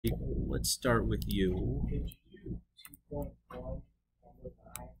let's start with you.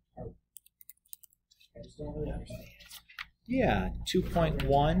 Yeah,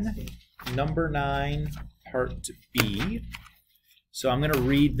 2.1, number 9, part B. So I'm going to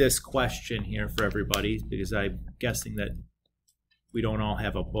read this question here for everybody because I'm guessing that we don't all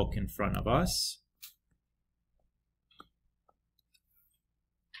have a book in front of us.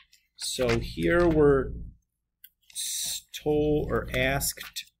 So here we're told or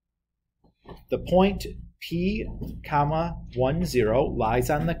asked, the point P, comma 1, 0 lies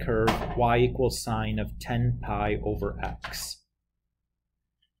on the curve y equals sine of 10 pi over x.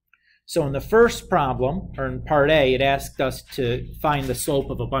 So in the first problem, or in part A, it asked us to find the slope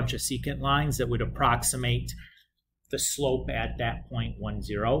of a bunch of secant lines that would approximate the slope at that point 1,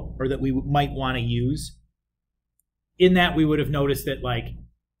 0, or that we might want to use. In that, we would have noticed that, like,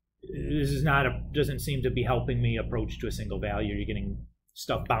 this is not doesn't seem to be helping me approach to a single value. You're getting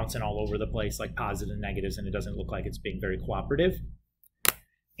stuff bouncing all over the place, like positives and negatives, and it doesn't look like it's being very cooperative.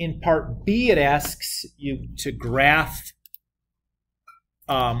 In part B, it asks you to graph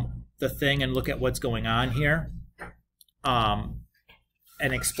the thing and look at what's going on here, and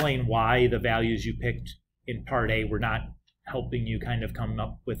explain why the values you picked in part A were not helping you kind of come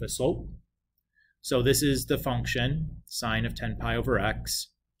up with a slope. So this is the function, sine of 10 pi over x.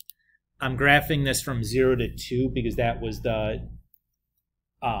 I'm graphing this from 0 to 2 because that was the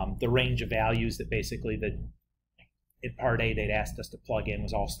range of values that basically in part A they'd asked us to plug in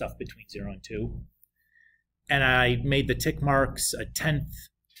was all stuff between 0 and 2. And I made the tick marks a tenth,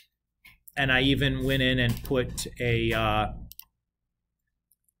 and I even went in and put a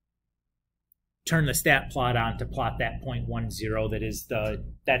turn the stat plot on to plot that point 1, 0.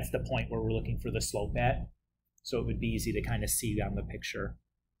 That's the point where we're looking for the slope at. So it would be easy to kind of see on the picture.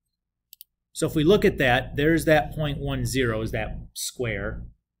 So if we look at that, there's that point 1, 0 is that square.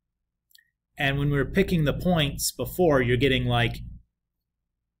 And when we were picking the points before, you're getting like,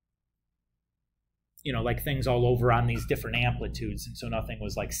 you know, like things all over on these different amplitudes, and so nothing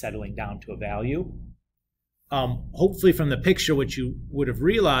was like settling down to a value. Hopefully from the picture, what you would have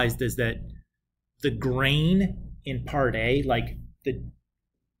realized is that the grain in part A, like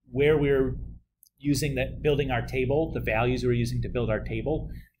where we're using that, building our table, the values we're using to build our table,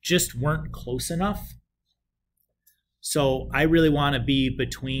 just weren't close enough. So I really want to be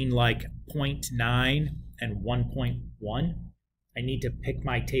between like 0.9 and 1.1. I need to pick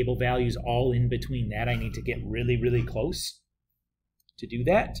my table values all in between that. I need to get really, really close to do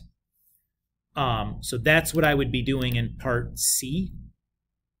that. So that's what I would be doing in part C.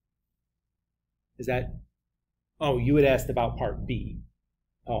 Is that, oh, you had asked about part B,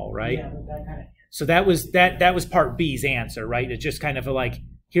 Paul, right? Yeah, but that kind of. So that was part B's answer, right? It's just kind of like,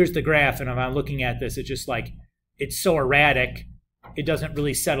 here's the graph, and if I'm looking at this, it's just like, it's so erratic, it doesn't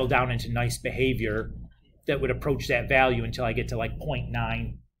really settle down into nice behavior that would approach that value until I get to like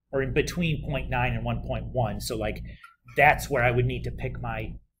 0.9, or in between 0.9 and 1.1. So like, that's where I would need to pick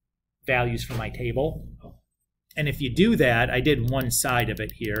my values for my table. And if you do that, I did one side of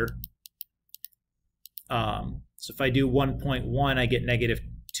it here. So if I do 1.1, I get negative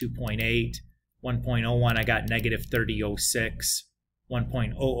 2.8. 1.01, I got negative 30.06.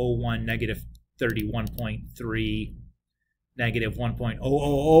 1.001, negative 31.3. Negative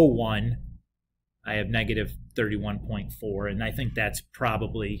 1.0001, I have negative 31.4. And I think that's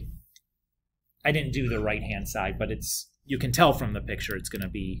probably, I didn't do the right-hand side, but it's, you can tell from the picture it's going to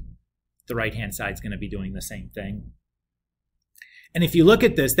be, the right-hand side is going to be doing the same thing. And if you look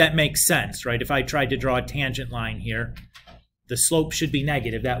at this, that makes sense, right? If I tried to draw a tangent line here, the slope should be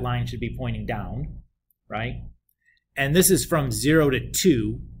negative. That line should be pointing down, right? And this is from 0 to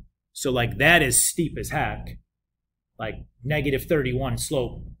 2. So like that is steep as heck. Like negative 31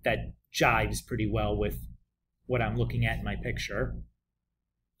 slope, that jives pretty well with what I'm looking at in my picture.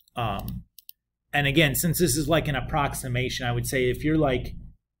 And again, since this is like an approximation, I would say if you're like,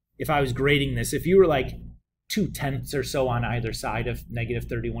 if I was grading this, if you were like 2/10 or so on either side of negative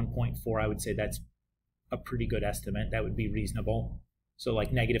 31.4, I would say that's a pretty good estimate. That would be reasonable. So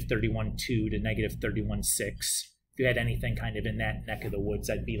like negative 31.2 to negative 31.6. If you had anything kind of in that neck of the woods,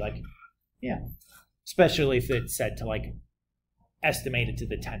 I'd be like, yeah. Especially if it's said to like estimated to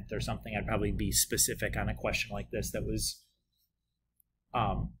the 10th or something, I'd probably be specific on a question like this that was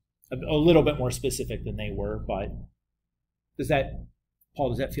a little bit more specific than they were. But does that,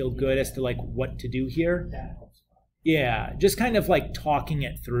 Paul, does that feel good as to like what to do here? Yeah, just kind of like talking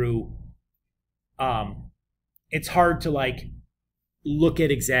it through. It's hard to like look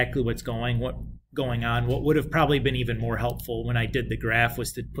at exactly what's going on. What would have probably been even more helpful when I did the graph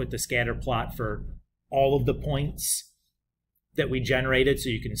was to put the scatter plot for all of the points that we generated, so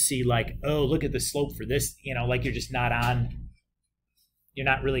you can see like, oh, look at the slope for this, you know, like you're just not on, you're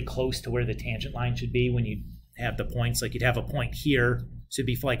not really close to where the tangent line should be when you have the points. Like you'd have a point here, so it'd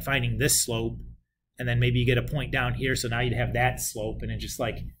be like finding this slope, and then maybe you get a point down here, so now you'd have that slope, and it's just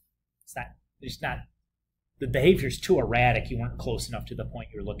like, it's not, the behavior's too erratic. You weren't close enough to the point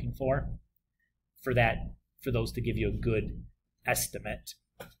you're looking for those to give you a good estimate.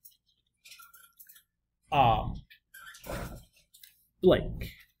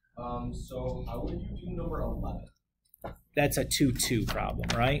 Blake. So how would you do number 11? That's a 2-2 problem,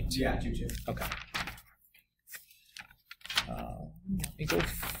 right? Yeah, 2-2. Okay. Let me go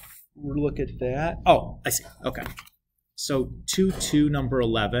look at that. Oh, I see. Okay. So 2-2, number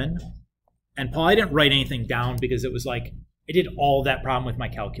 11. And Paul, I didn't write anything down because it was like, I did all that problem with my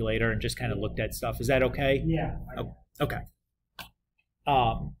calculator and just kind of looked at stuff. Is that okay? Yeah. Oh, okay.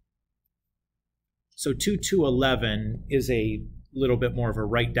 So 2-2-11 is a little bit more of a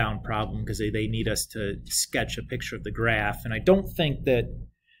write-down problem because they need us to sketch a picture of the graph. And I don't think that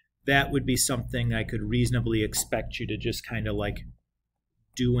that would be something I could reasonably expect you to just kind of like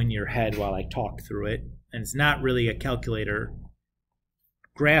do in your head while I talk through it. And it's not really a calculator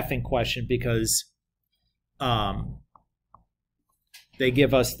graphing question because they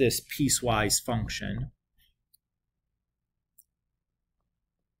give us this piecewise function.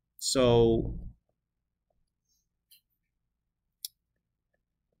 So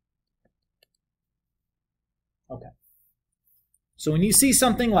okay. So when you see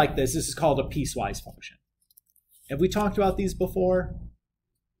something like this is called a piecewise function. Have we talked about these before?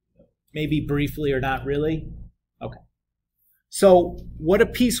 Maybe briefly or not really? Okay. So what a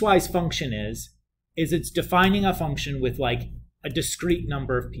piecewise function is it's defining a function with like a discrete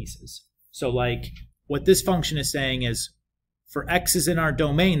number of pieces. So like what this function is saying is for x's in our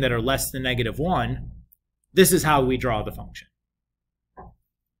domain that are less than -1, this is how we draw the function.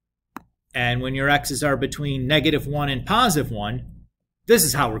 And when your x's are between -1 and +1, this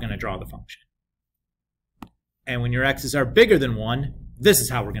is how we're going to draw the function. And when your x's are bigger than 1, this is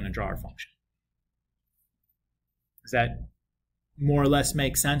how we're going to draw our function. Does that more or less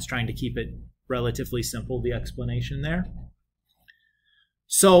make sense? Trying to keep it relatively simple, the explanation there.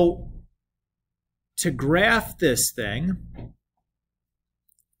 So to graph this thing,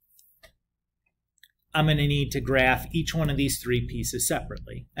 I'm going to need to graph each one of these 3 pieces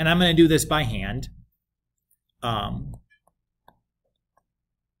separately. And I'm going to do this by hand. And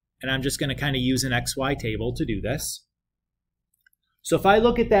I'm just going to kind of use an XY table to do this. So if I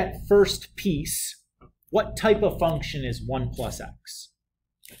look at that first piece, what type of function is 1 plus x?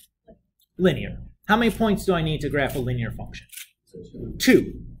 Linear. How many points do I need to graph a linear function?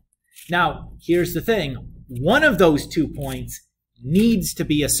 2. Now, here's the thing. One of those 2 points needs to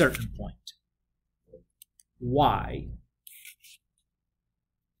be a certain point. Why?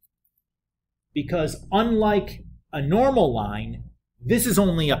 Because unlike a normal line, this is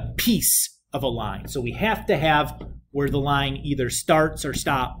only a piece of a line. So we have to have where the line either starts or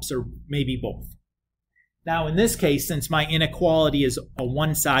stops or maybe both. Now in this case, since my inequality is a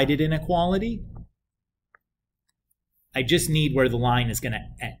one-sided inequality, I just need where the line is going to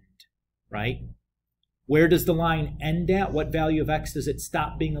end, right? Where does the line end at? What value of x does it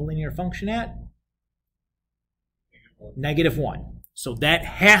stop being a linear function at? -1. So that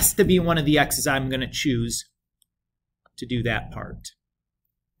has to be one of the x's I'm going to choose to do that part.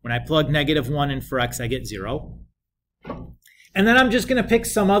 When I plug -1 in for x, I get 0. And then I'm just going to pick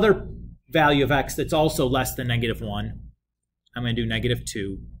some other value of x that's also less than -1. I'm going to do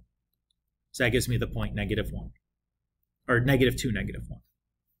 -2. So that gives me the point -1. Or -2, -1.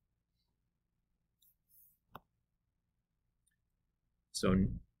 So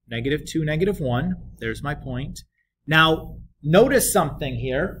 -2, -1. There's my point. Now, notice something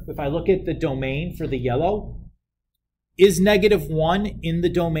here. If I look at the domain for the yellow, is -1 in the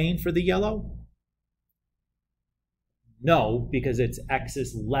domain for the yellow? No, because its x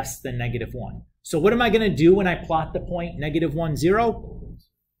is less than -1. So what am I going to do when I plot the point -1, 0?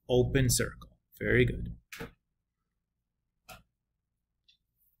 Open circle. Very good.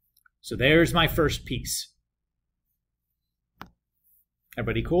 So there's my first piece.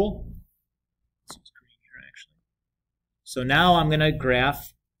 Everybody cool? So now I'm going to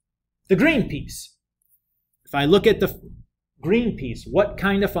graph the green piece. If I look at the green piece, what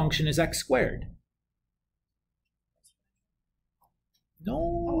kind of function is x squared? No.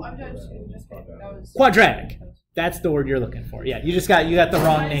 Oh, I'm just kidding. That was Quadratic. That's the word you're looking for. Yeah, you got the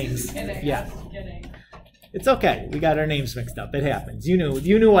wrong names. Yeah. It's okay. We got our names mixed up. It happens. You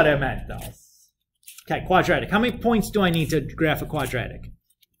knew what I meant though. Okay, quadratic. How many points do I need to graph a quadratic?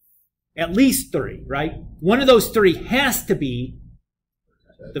 At least 3, right? One of those 3 has to be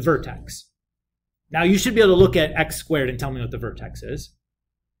the vertex. Now you should be able to look at x squared and tell me what the vertex is.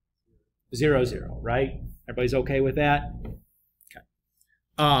 0, 0, right? Everybody's okay with that?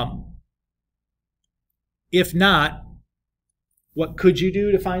 Okay. If not, what could you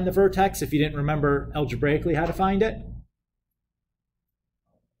do to find the vertex if you didn't remember algebraically how to find it?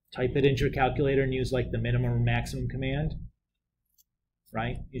 Type it into your calculator and use like the minimum or maximum command,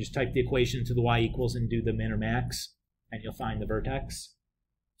 right? You just type the equation to the y equals and do the min or max, and you'll find the vertex,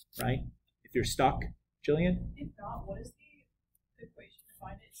 right? If you're stuck, Jillian? If not, what is the equation to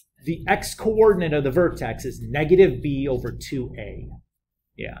find it? The x-coordinate of the vertex is negative b over 2a.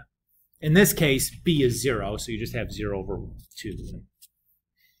 Yeah. In this case, b is 0, so you just have 0 over 2.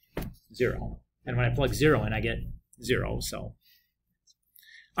 0. And when I plug 0 in, I get 0, so.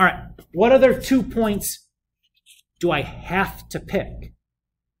 All right, what other 2 points do I have to pick?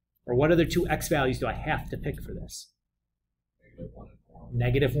 Or what other 2 x values do I have to pick for this?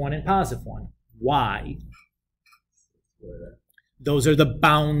 Negative 1 and positive 1. Why? Those are the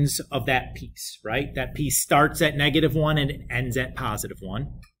bounds of that piece, right? That piece starts at negative 1 and it ends at positive 1.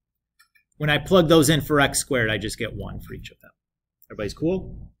 When I plug those in for x squared, I just get 1 for each of them. Everybody's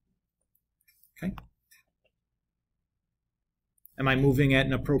cool? Okay. Am I moving at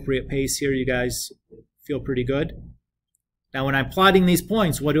an appropriate pace here? You guys feel pretty good? Now, when I'm plotting these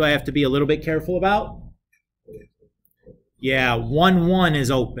points, what do I have to be a little bit careful about? Yeah, 1, 1 is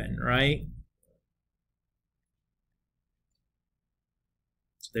open, right?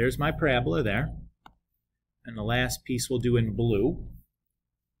 So there's my parabola there. And the last piece we'll do in blue.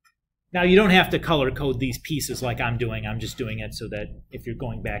 Now, you don't have to color code these pieces like I'm doing. I'm just doing it so that if you're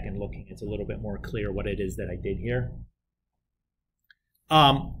going back and looking, it's a little bit more clear what it is that I did here.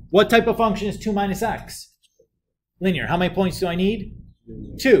 What type of function is 2 minus x? Linear. How many points do I need?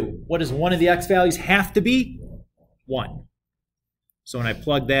 2. What does one of the x values have to be? 1. So when I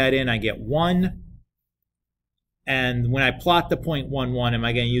plug that in, I get 1. And when I plot the point 1, 1, am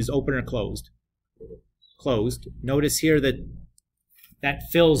I going to use open or closed? Closed. Notice here that that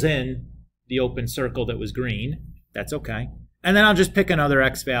fills in the open circle that was green. That's okay. And then I'll just pick another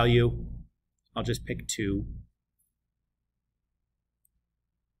x value. I'll just pick 2.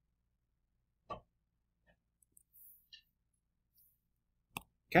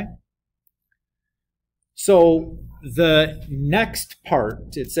 Okay. So the next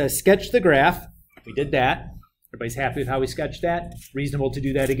part, it says sketch the graph. We did that. Everybody's happy with how we sketched that? Reasonable to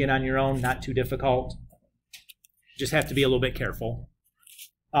do that again on your own, not too difficult. Just have to be a little bit careful.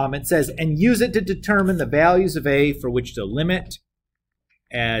 It says, and use it to determine the values of a for which the limit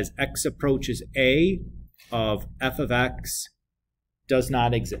as x approaches a of f of x does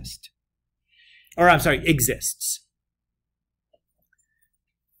not exist. Or I'm sorry, exists.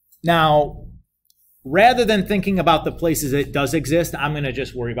 Now, rather than thinking about the places it does exist, I'm going to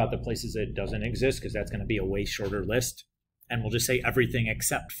just worry about the places it doesn't exist because that's going to be a way shorter list. And we'll just say everything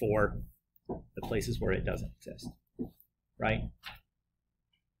except for the places where it doesn't exist, right?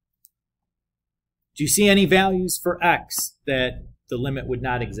 Do you see any values for x that the limit would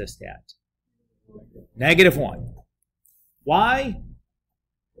not exist at? Negative 1. Why?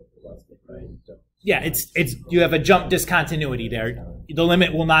 Yeah, it's you have a jump discontinuity there. The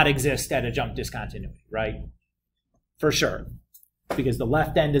limit will not exist at a jump discontinuity, right? For sure. Because the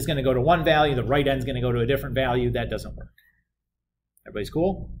left end is going to go to one value, the right end is going to go to a different value. That doesn't work. Everybody's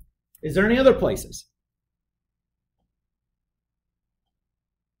cool? Is there any other places?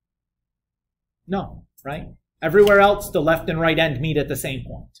 No, right? Everywhere else, the left and right end meet at the same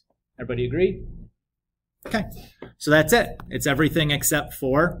point. Everybody agree? Okay, so that's it. It's everything except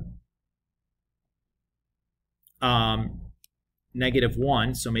for negative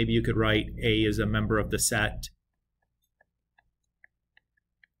 1. So maybe you could write A is a member of the set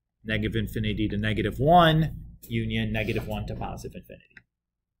negative infinity to negative 1, union negative 1 to positive infinity.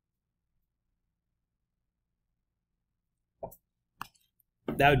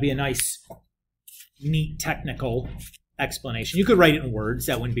 That would be a nice, neat, technical explanation. You could write it in words.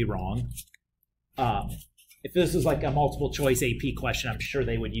 That wouldn't be wrong. If this is like a multiple choice AP question, I'm sure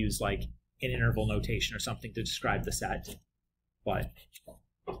they would use like an interval notation or something to describe the set. But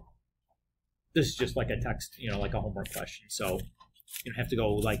this is just like a text, you know, like a homework question. So you don't have to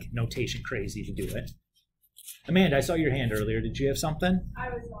go like notation crazy to do it. Amanda, I saw your hand earlier. Did you have something? I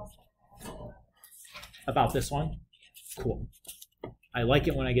was also about this one? Cool. I like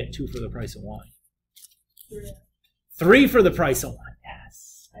it when I get 2 for the price of 1. 3 for the price of 1.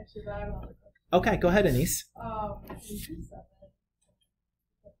 Yes. Actually, but I have another question. Okay, go ahead, Anise.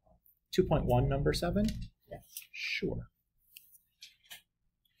 2.1, number 7? Yes. Sure.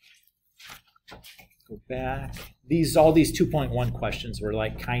 Go back. All these 2.1 questions were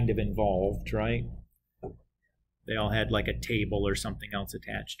like kind of involved, right? They all had like a table or something else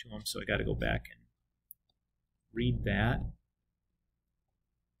attached to them, so I got to go back and read that.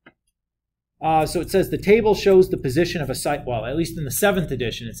 So it says the table shows the position of a cyclist. Well, at least in the 7th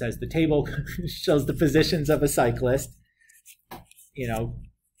edition, it says the table shows the positions of a cyclist.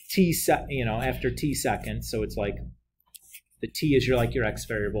 After t seconds. So it's like the t is your x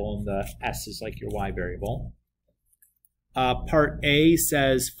variable and the s is like your y variable. Part A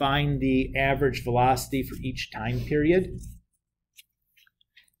says find the average velocity for each time period.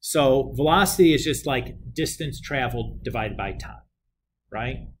 So velocity is just like distance traveled divided by time,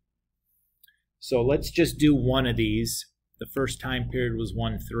 right? So let's just do one of these. The first time period was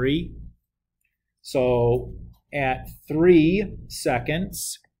 1-3. So at 3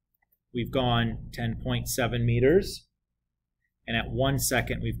 seconds, we've gone 10.7 meters. And at 1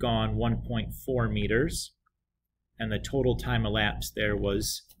 second, we've gone 1.4 meters. And the total time elapsed there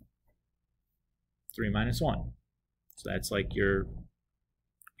was 3 minus 1. So that's like your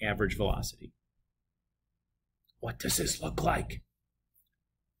average velocity. What does this look like?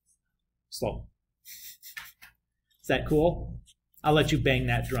 Slow. Is that cool? I'll let you bang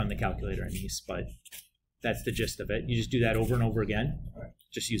that through on the calculator, Anise, but that's the gist of it. You just do that over and over again,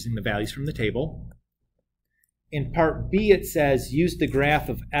 just using the values from the table. In part B, it says, use the graph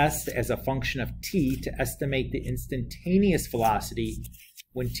of s as a function of t to estimate the instantaneous velocity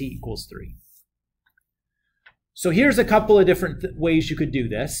when t equals 3. So here's a couple of different ways you could do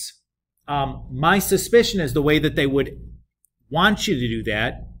this. My suspicion is the way that they would want you to do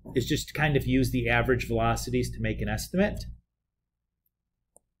that is just to kind of use the average velocities to make an estimate.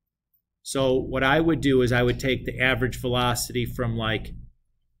 So what I would do is I would take the average velocity from like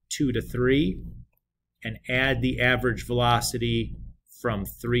 2 to 3 and add the average velocity from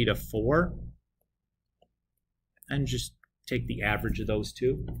 3 to 4 and just take the average of those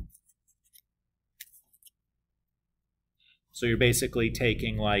two. So you're basically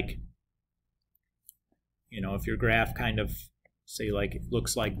taking like, if your graph kind of, say like it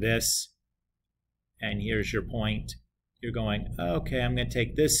looks like this, and here's your point, you're going, okay, I'm going to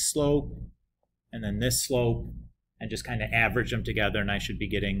take this slope and then this slope and just kind of average them together, and I should be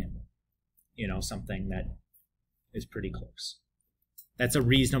getting, something that is pretty close. That's a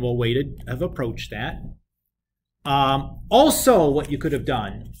reasonable way to have approached that. Also, what you could have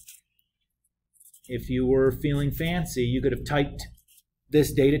done, if you were feeling fancy, you could have typed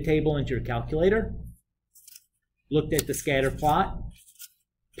this data table into your calculator, looked at the scatter plot,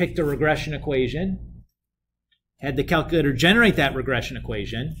 picked a regression equation, had the calculator generate that regression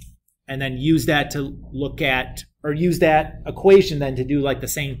equation, and then use that to look at, or use that equation then to do like the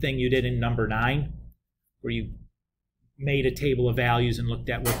same thing you did in number 9, where you made a table of values and looked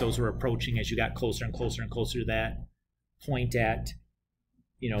at what those were approaching as you got closer and closer and closer to that point at,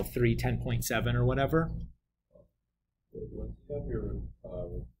 310.7 or whatever.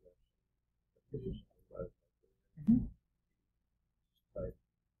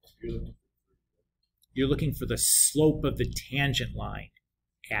 You're looking for the slope of the tangent line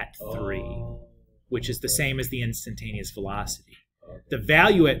at 3, which is the same as the instantaneous velocity. The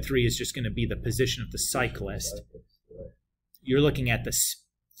value at 3 is just going to be the position of the cyclist. You're looking at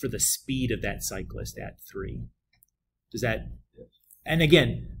for the speed of that cyclist at 3. Does that? And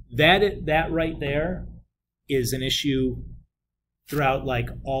again, that right there is an issue throughout like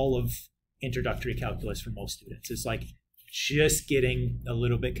all of introductory calculus for most students. It's like just getting a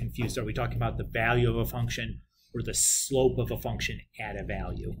little bit confused. Are we talking about the value of a function or the slope of a function at a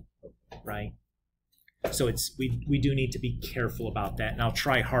value, right? So we do need to be careful about that, and I'll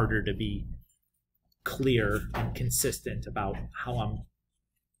try harder to be clear and consistent about how I'm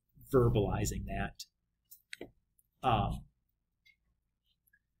verbalizing that.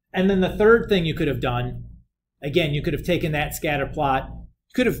 And then the third thing you could have done, again, you could have taken that scatter plot,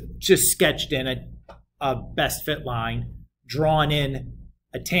 could have just sketched in a best fit line, drawn in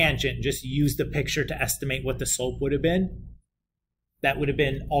a tangent, and just used the picture to estimate what the slope would have been. That would have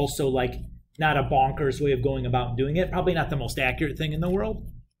been also like not a bonkers way of going about doing it. Probably not the most accurate thing in the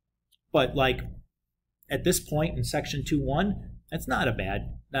world. But like at this point in section 2.1, that's not a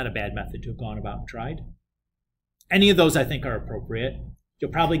bad method to have gone about and tried. Any of those I think are appropriate.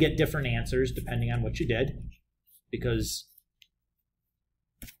 You'll probably get different answers depending on what you did, because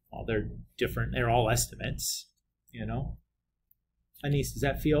well, they're different. They're all estimates, Anise, does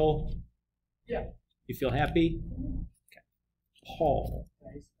that feel? Yeah. You feel happy? Okay. Paul.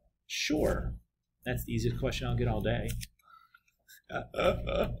 Sure. That's the easiest question I'll get all day.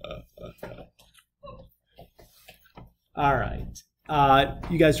 All right.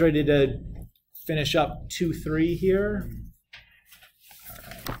 You guys ready to finish up 2-3 here.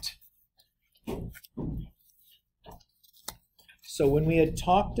 All right. So when we had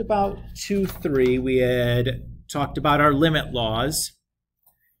talked about 2-3, we had talked about our limit laws,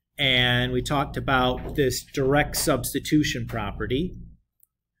 and we talked about this direct substitution property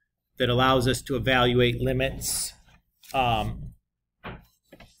that allows us to evaluate limits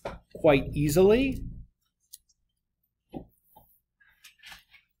quite easily.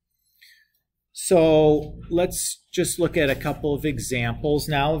 So let's just look at a couple of examples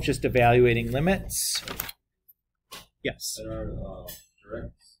now of just evaluating limits. Yes? In our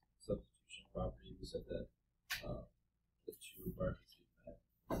direct substitution property, we said that the two requirements we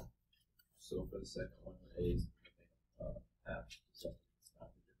met. So for the second one, A is half, so it's not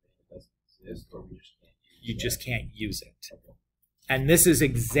that it doesn't exist, or we just can't use it. You just can't use it. Okay. And this is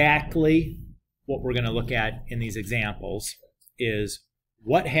exactly what we're going to look at in these examples, is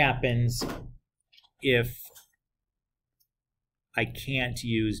what happens if I can't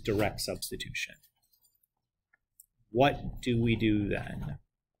use direct substitution. What do we do then?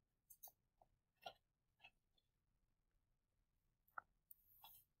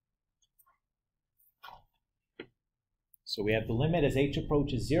 So we have the limit as h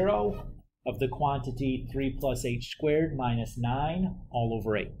approaches 0 of the quantity 3 plus h squared minus 9 all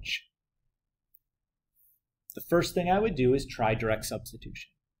over h. The first thing I would do is try direct substitution.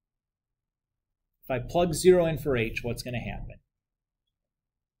 If I plug 0 in for h, what's going to happen?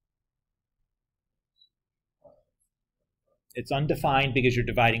 It's undefined because you're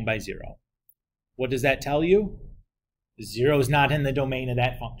dividing by 0. What does that tell you? 0 is not in the domain of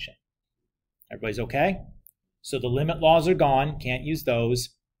that function. Everybody's okay? So the limit laws are gone, can't use those.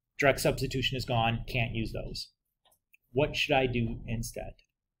 Direct substitution is gone, can't use those. What should I do instead?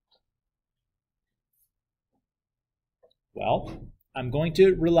 Well, I'm going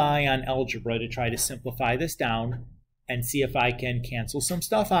to rely on algebra to try to simplify this down and see if I can cancel some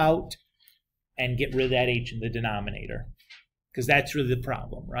stuff out and get rid of that h in the denominator. Because that's really the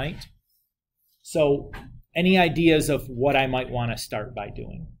problem, right? So any ideas of what I might want to start by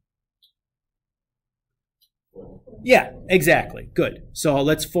doing? Yeah, exactly. Good. So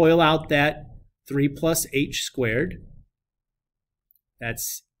let's FOIL out that 3 plus h squared.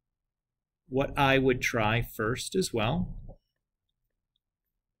 That's what I would try first as well.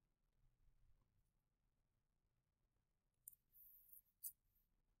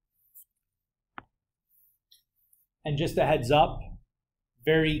 And just a heads up,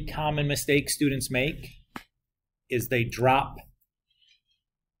 very common mistake students make is they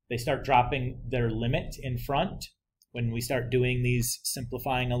start dropping their limit in front when we start doing these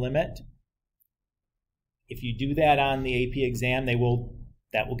simplifying a limit. If you do that on the AP exam, that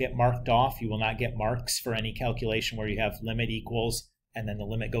will get marked off. You will not get marks for any calculation where you have limit equals and then the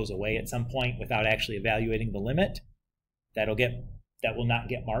limit goes away at some point without actually evaluating the limit. That will not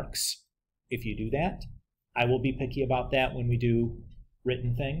get marks if you do that. I will be picky about that when we do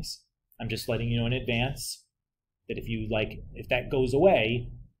written things. I'm just letting you know in advance that if that goes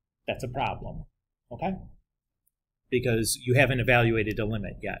away, that's a problem, okay? Because you haven't evaluated a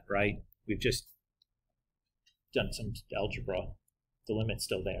limit yet, right? We've just done some algebra. The limit's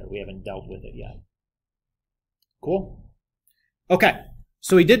still there. We haven't dealt with it yet. Cool? Okay,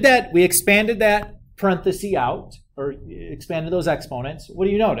 so we did that. We expanded that parenthesis out, or expanded those exponents. What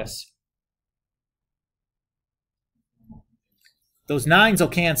do you notice? Those 9s will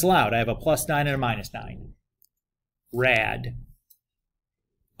cancel out. I have a plus 9 and a minus 9. Rad.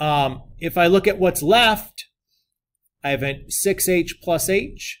 If I look at what's left, I have a 6h plus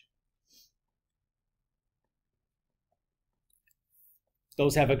h.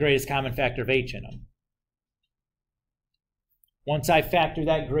 Those have a greatest common factor of h in them. Once I factor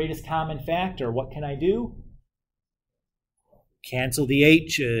that greatest common factor, what can I do? Cancel the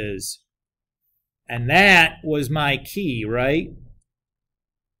h's. And that was my key, right?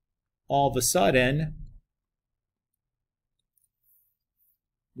 All of a sudden,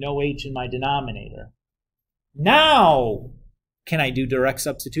 no h in my denominator. Now, can I do direct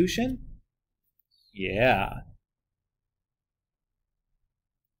substitution? Yeah.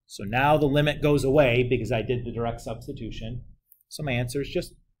 So now the limit goes away because I did the direct substitution. So my answer is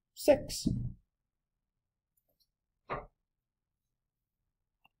just 6.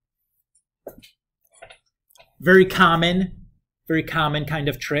 Very common kind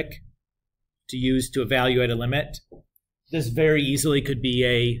of trick to use to evaluate a limit. This very easily could be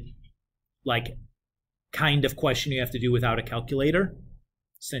a kind of question you have to do without a calculator,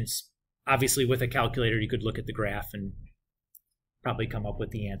 since obviously with a calculator you could look at the graph and probably come up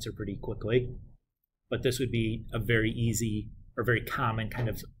with the answer pretty quickly. But this would be a very easy or very common kind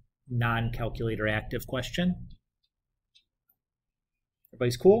of non-calculator active question.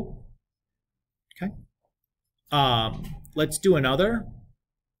 Everybody's cool? Okay. Let's do another.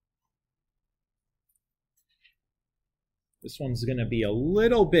 This one's going to be a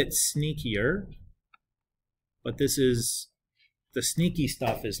little bit sneakier, but this is, the sneaky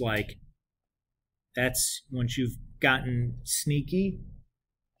stuff is like, that's, once you've gotten sneaky,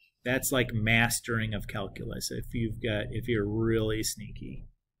 that's like mastering of calculus, if you're really sneaky.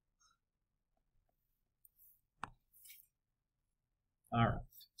 All right,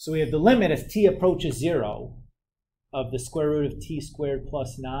 so we have the limit as t approaches 0 of the square root of t squared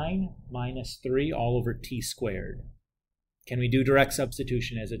plus 9 minus 3 all over t squared. Can we do direct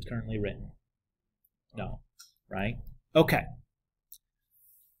substitution as it's currently written? No, right? Okay.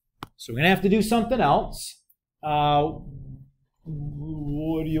 So we're going to have to do something else. What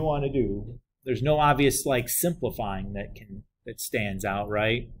do you want to do? There's no obvious like simplifying that stands out,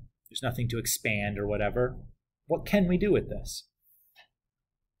 right? There's nothing to expand or whatever. What can we do with this?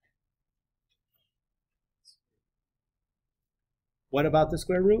 What about the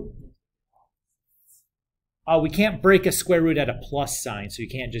square root? Oh, we can't break a square root at a plus sign, so you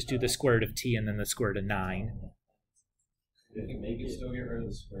can't just do the square root of t and then the square root of 9. You can make it still get rid of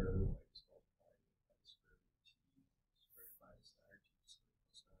the square root.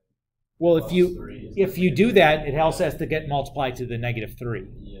 Well, if you do that, it also has to get multiplied to the negative 3.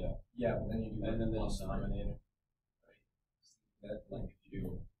 Yeah. Yeah, but then you do And then plus there's nine. denominator. That like if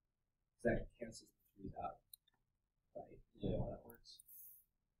you that cancels the 3 out. Right. Yeah, that works.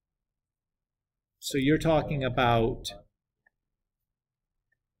 So you're talking about,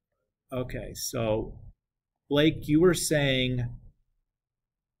 okay, so Blake, you were saying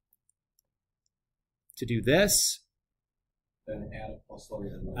to do this. Then add a plus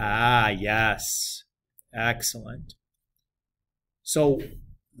later. Ah, yes. Excellent. So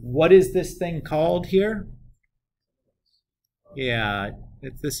what is this thing called here? Yeah,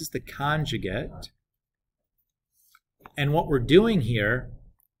 this is the conjugate. And what we're doing here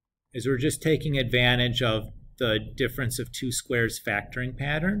is we're just taking advantage of the difference of two squares factoring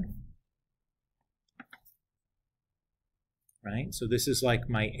pattern. Right? So this is like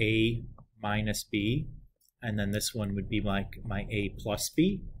my a minus b, and then this one would be like my a plus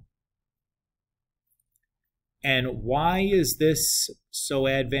b. And why is this so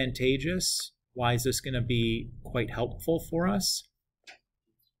advantageous? Why is this going to be quite helpful for us?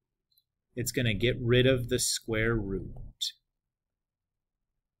 It's going to get rid of the square root.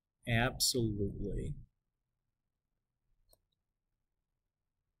 Absolutely.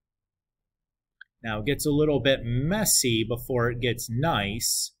 Now it gets a little bit messy before it gets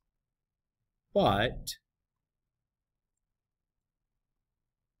nice, but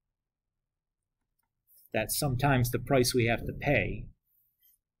that's sometimes the price we have to pay.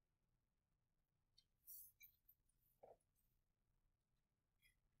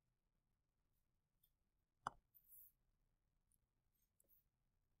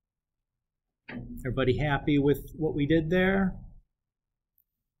 Everybody happy with what we did there?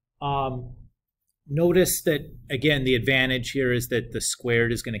 Notice that, again, the advantage here is that the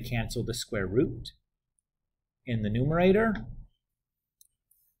squared is going to cancel the square root in the numerator.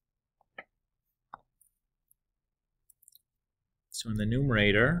 So in the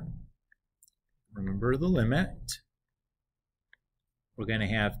numerator, remember the limit. We're going to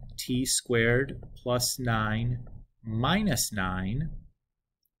have t squared plus 9 minus 9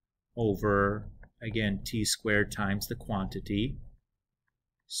 over, again, t squared times the quantity,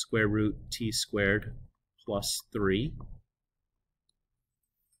 square root t squared plus 3.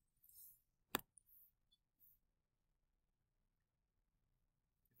 If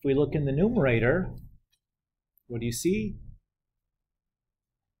we look in the numerator, what do you see?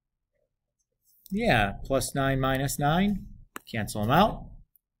 Yeah, plus 9 minus 9, cancel them out.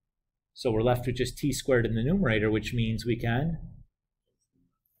 So we're left with just t squared in the numerator, which means we can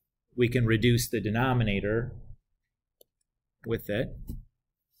reduce the denominator with it.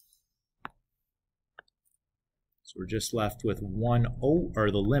 So we're just left with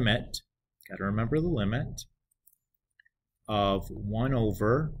or the limit, got to remember the limit, of 1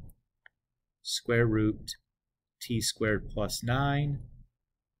 over square root t squared plus 9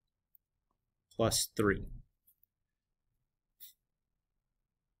 plus 3.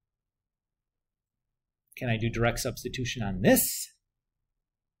 Can I do direct substitution on this?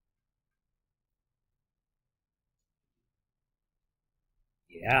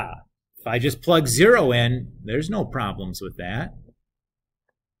 Yeah. If I just plug 0 in, there's no problems with that.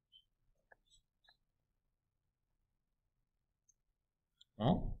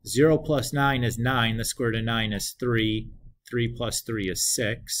 Well, 0 plus 9 is 9. The square root of 9 is 3. 3 plus 3 is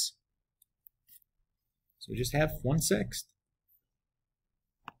 6. So just have 1/6.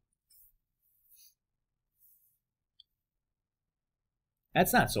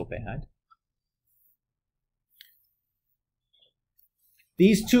 That's not so bad.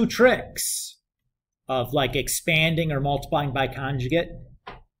 These two tricks of like expanding or multiplying by conjugate,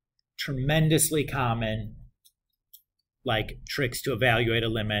 tremendously common, like tricks to evaluate a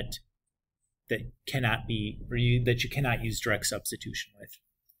limit that cannot be, or that you cannot use direct substitution with.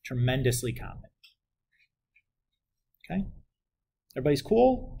 Tremendously common. Okay? Everybody's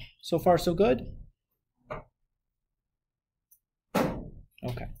cool? So far, so good?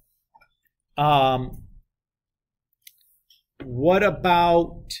 Okay. What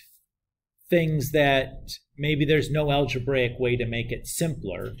about things that maybe there's no algebraic way to make it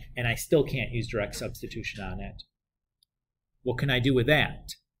simpler and I still can't use direct substitution on it? What can I do with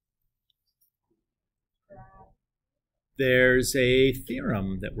that? There's a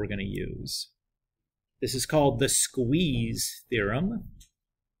theorem that we're going to use. This is called the squeeze theorem.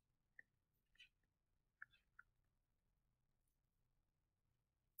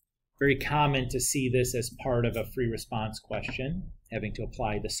 Very common to see this as part of a free response question, having to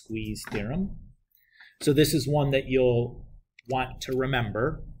apply the squeeze theorem. So this is one that you'll want to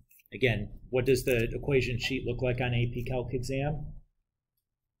remember. Again, what does the equation sheet look like on AP Calc exam?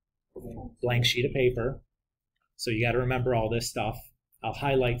 Blank sheet of paper. So you got to remember all this stuff. I'll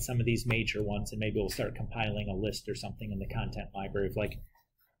highlight some of these major ones, and maybe we'll start compiling a list or something in the content library of like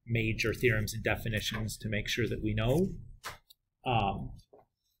major theorems and definitions to make sure that we know.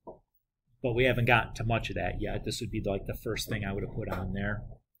 But we haven't gotten to much of that yet. This would be like the first thing I would have put on there.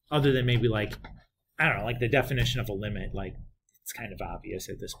 Other than maybe like, I don't know, like the definition of a limit, like it's kind of obvious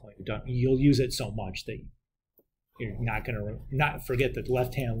at this point. You'll use it so much that you're not going to not forget that the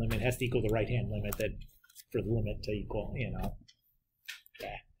left-hand limit has to equal the right-hand limit, that for the limit to equal, you know.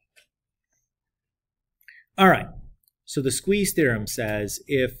 Yeah. All right. So the squeeze theorem says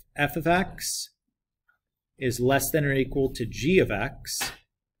if f of x is less than or equal to g of x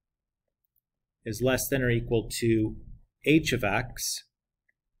is less than or equal to h of x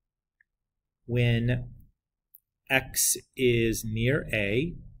when x is near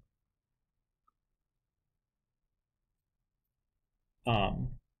a,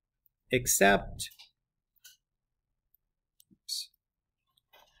 except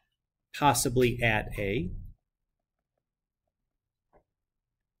possibly at a,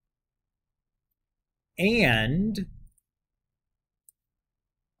 and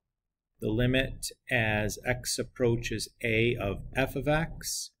the limit as x approaches a of f of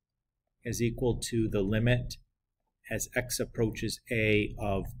x is equal to the limit as x approaches a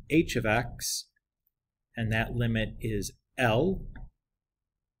of h of x, and that limit is L,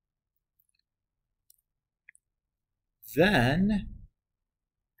 then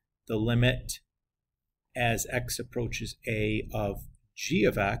the limit as x approaches a of g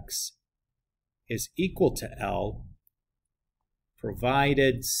of x is equal to L,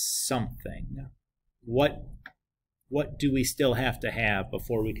 provided something. What do we still have to have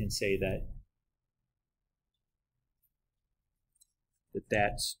before we can say that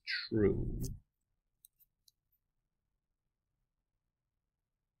that's true?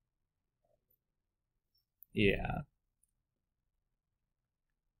 Yeah.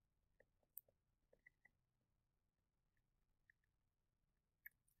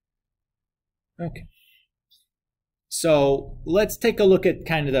 Okay. So let's take a look at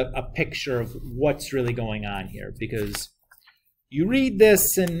kind of a picture of what's really going on here, because you read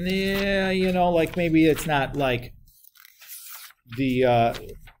this and you know, like maybe it's not like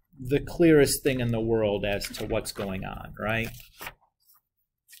the clearest thing in the world as to what's going on, right?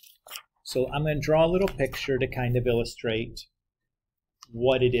 So I'm going to draw a little picture to kind of illustrate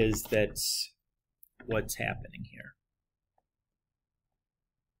what it is that's what's happening here.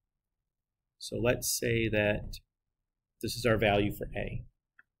 So let's say that this is our value for a.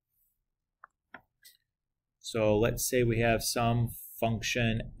 So let's say we have some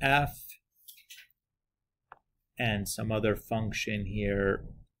function f and some other function here.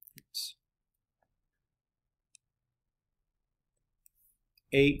 Oops.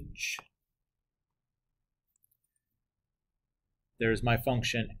 H. There's my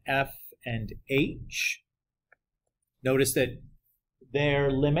function f and h. Notice that their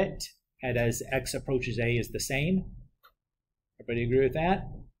limit as x approaches a is the same. Everybody agree with that?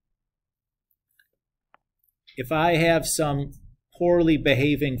 If I have some poorly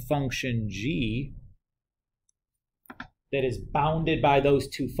behaving function g that is bounded by those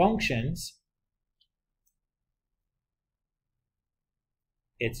two functions,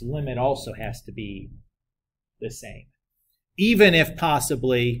 its limit also has to be the same. Even if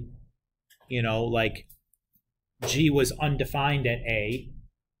possibly, you know, like G was undefined at A,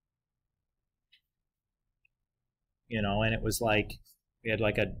 you know, and it was like, we had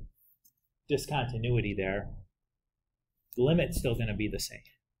like a discontinuity there, the limit's still going to be the same,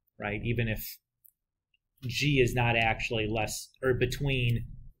 right? Even if G is not actually less or between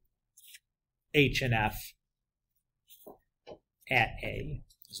H and F at A.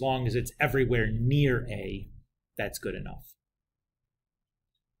 As long as it's everywhere near A, that's good enough.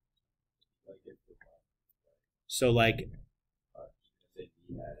 So like,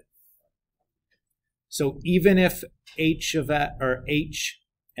 so even if H of F, or H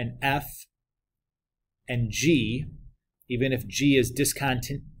and F and G, even if G is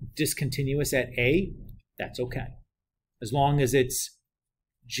discontinuous at A, that's okay. As long as it's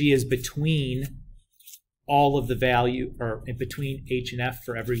G is between all of the value, or in between H and F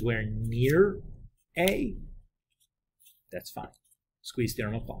for everywhere near A, that's fine. Squeeze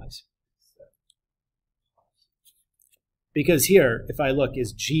theorem applies. Because here, if I look,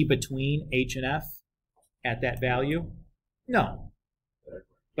 is G between H and F at that value? No.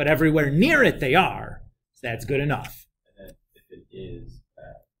 But everywhere near it they are, so that's good enough. And then if it is at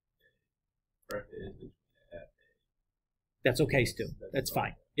A, or if it is between at A, that's okay, Stu. That's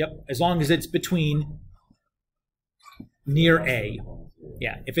fine. Yep, as long as it's between near A.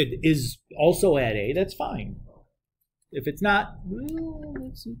 Yeah, if it is also at A, that's fine. If it's not, well,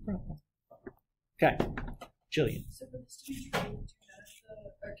 that's a problem. Okay, Jillian. So for this to be true, can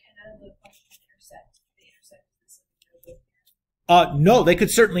none of the functions intersect? They intersect with this No, they could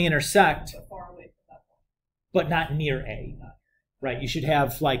certainly intersect, but far away from that point. but not near A. Right, you should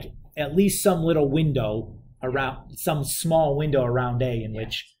have like at least some little window around, some small window around A in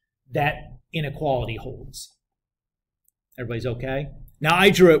which that inequality holds. Everybody's okay? Now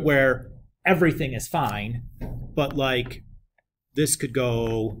I drew it where everything is fine, but like this could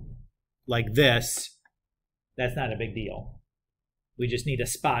go like this. That's not a big deal. We just need a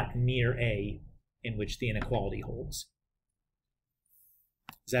spot near A in which the inequality holds.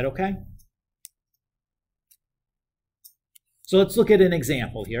 Is that okay? So let's look at an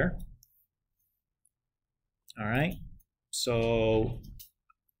example here. All right. So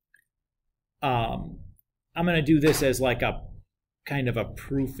I'm going to do this as like a kind of a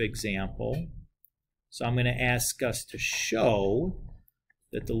proof example. So I'm going to ask us to show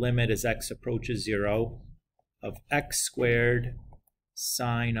that the limit as x approaches 0 of x squared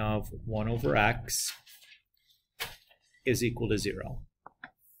sine of 1 over x is equal to 0.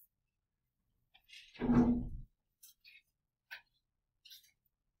 All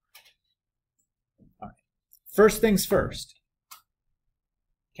right. First things first.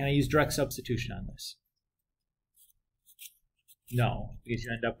 Can I use direct substitution on this? No, because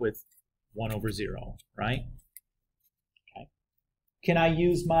you end up with 1 over 0, right? Okay. Can I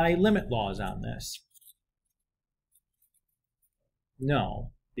use my limit laws on this?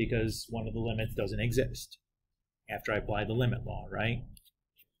 No, because one of the limits doesn't exist after I apply the limit law, right?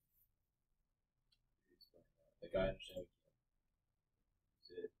 like I understand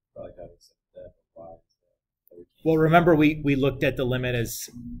it probably got accepted that applies. Well, remember we looked at the limit as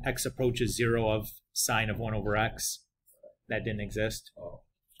x approaches 0 of sine of 1 over x. That didn't exist. Oh.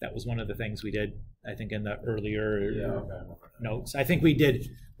 That was one of the things we did, I think, in the earlier Okay. notes. I think we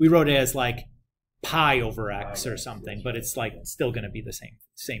wrote it as like pi over x or something, but it's like still going to be the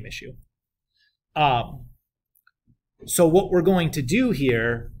same issue. So what we're going to do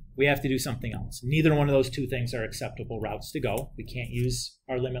here, we have to do something else. Neither one of those two things are acceptable routes to go. We can't use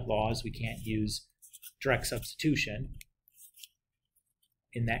our limit laws. We can't use direct substitution.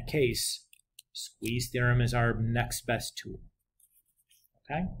 In that case, squeeze theorem is our next best tool.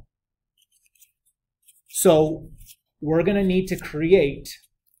 Okay? So we're going to need to create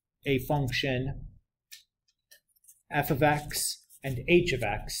a function f of x and h of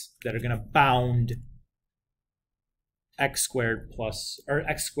x that are going to bound x squared plus, or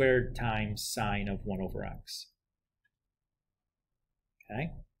x squared times sine of 1 over x.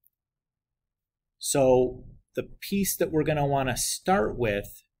 Okay? So the piece that we're going to want to start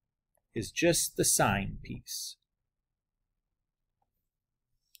with is just the sine piece.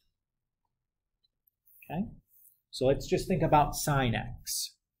 Okay? So let's just think about sine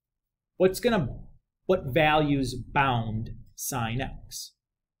x. What values bound sine x?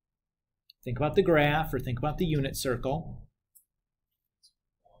 Think about the graph or think about the unit circle.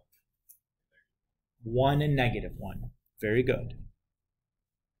 1 and negative 1. Very good.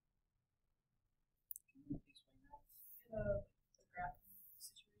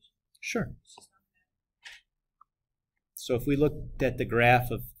 Sure. So if we looked at the graph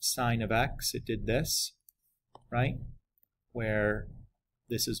of sine of x, it did this, right? Where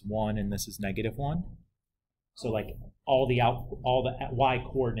this is 1 and this is negative 1. So like all the y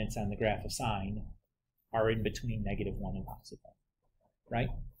coordinates on the graph of sine are in between -1 and +1, right?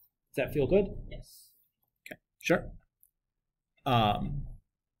 Does that feel good? Yes. Okay, sure.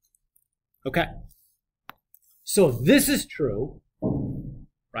 Okay. So this is true,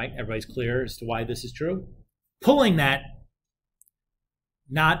 right? Everybody's clear as to why this is true. Pulling that,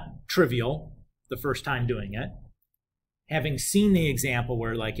 not trivial the first time doing it. Having seen the example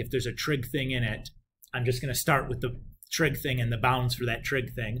where, like, if there's a trig thing in it, I'm just going to start with the trig thing and the bounds for that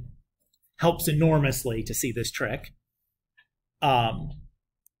trig thing. Helps enormously to see this trick. But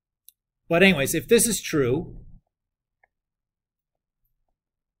anyways, if this is true,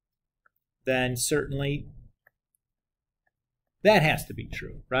 then certainly that has to be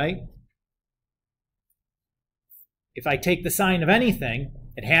true, right? If I take the sine of anything,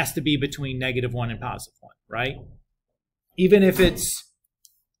 it has to be between -1 and +1, right? Even if it's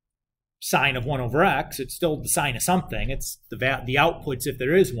sine of 1 over x, it's still the sine of something. It's the outputs, if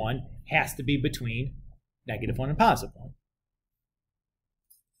there is one, has to be between -1 and +1.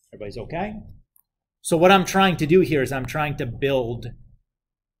 Everybody's okay? So what I'm trying to do here is I'm trying to build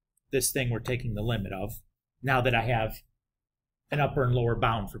this thing we're taking the limit of, now that I have an upper and lower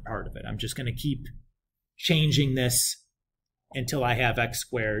bound for part of it. I'm just going to keep changing this until I have x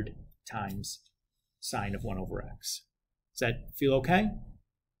squared times sine of 1 over x. Does that feel okay?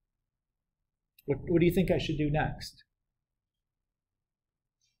 What do you think I should do next?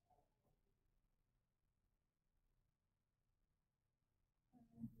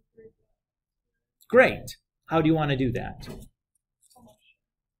 Great. How do you want to do that?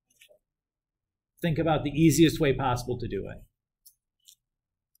 Think about the easiest way possible to do it.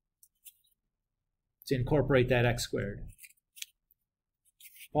 To incorporate that x squared.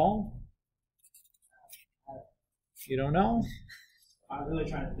 Paul? You don't know? I'm really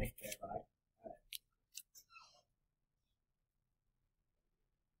trying to think there, but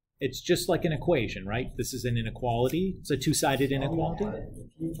It's just like an equation, right? This is an inequality. It's a two-sided inequality.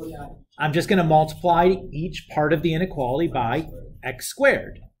 I'm just going to multiply each part of the inequality by x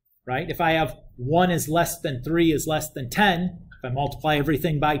squared, right? If I have 1 is less than 3 is less than 10, if I multiply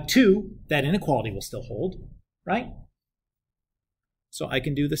everything by 2, that inequality will still hold, right? So I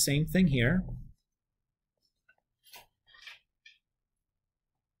can do the same thing here.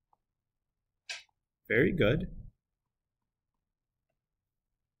 Very good.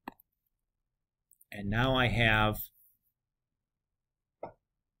 And now I have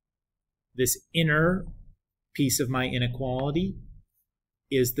this inner piece of my inequality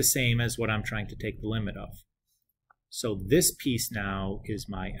is the same as what I'm trying to take the limit of. So this piece now is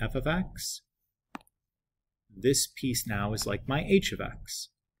my f of x. This piece now is like my h of x.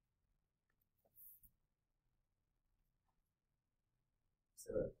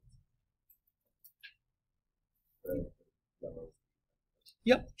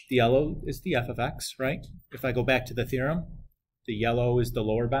 Yep, the yellow is the f of x, right? If I go back to the theorem, the yellow is the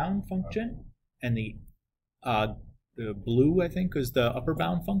lower bound function, and the blue, I think, is the upper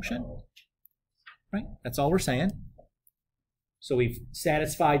bound function, right? That's all we're saying. So we've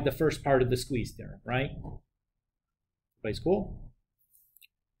satisfied the first part of the squeeze theorem, right? Everybody's cool?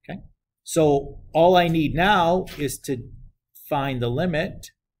 Okay. So all I need now is to find the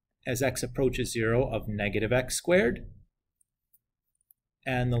limit as x approaches 0 of -x squared,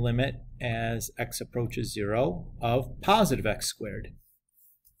 and the limit as x approaches 0 of +x squared.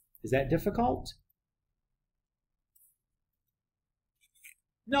 Is that difficult?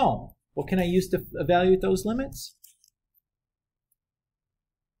 No. What can I use to evaluate those limits?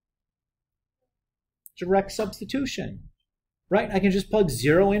 Direct substitution, right? I can just plug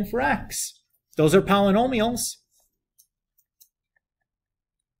 0 in for x. Those are polynomials.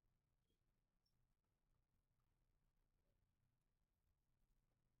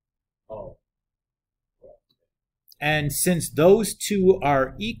 And since those two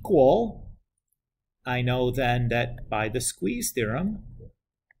are equal, I know then that by the squeeze theorem,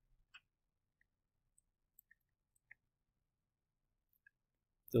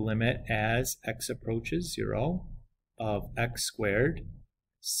 the limit as x approaches 0 of x squared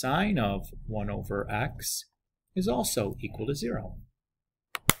sine of 1 over x is also equal to 0.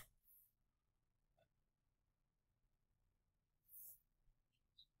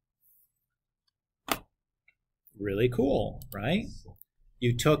 Really cool, right?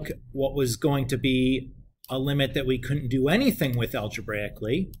 You took what was going to be a limit that we couldn't do anything with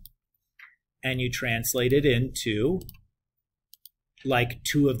algebraically, and you translated into like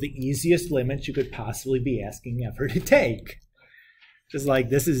two of the easiest limits you could possibly be asking ever to take. Just like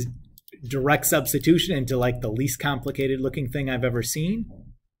this is direct substitution into like the least complicated looking thing I've ever seen.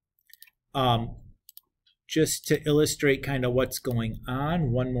 just to illustrate kind of what's going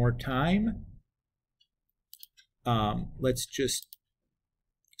on one more time, let's just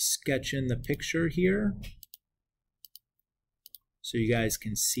sketch in the picture here so you guys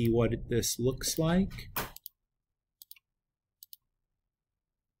can see what this looks like.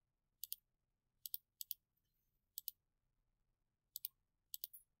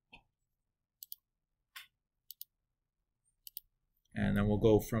 And then we'll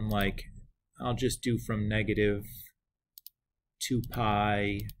go from like, I'll just do from negative 2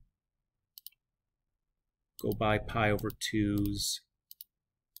 pi, go by pi over 2s.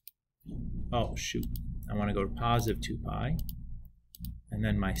 Oh, shoot. I want to go to positive 2 pi. And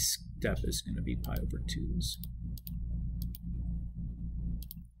then my step is going to be pi over 2s.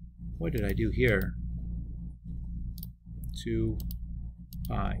 What did I do here? 2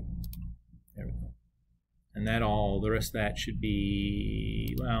 pi. There we go. And that all, the rest of that should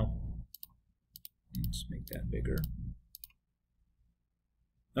be, well, let's make that bigger.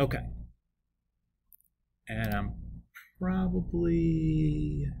 Okay. And I'm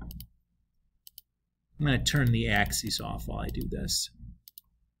probably, I'm going to turn the axes off while I do this.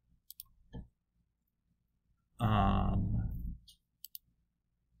 And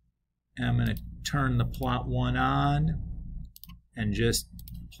I'm going to turn the plot 1 on and just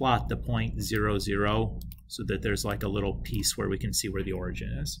plot the point 0, 0 so that there's like a little piece where we can see where the origin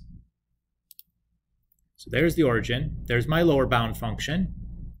is. So there's the origin. There's my lower bound function.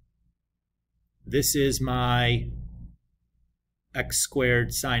 This is my x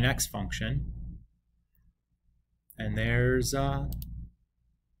squared sine x function. And there's, yeah,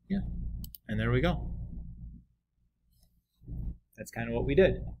 and there we go. That's kind of what we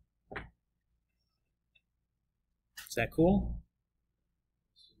did. Is that cool?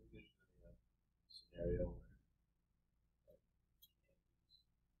 Scenario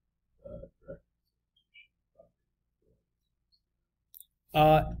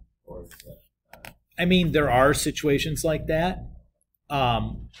I mean, there are situations like that.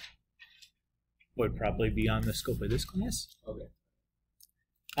 Would probably be on the scope of this class. Okay.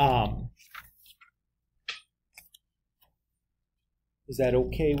 Is that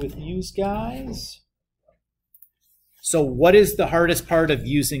okay with you guys? So what is the hardest part of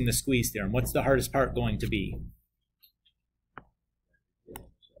using the squeeze theorem? What's the hardest part going to be?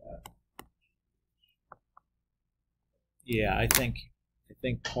 Yeah, I think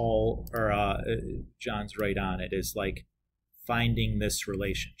Paul or John's right on it. Is like finding this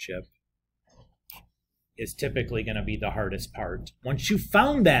relationship is typically going to be the hardest part. Once you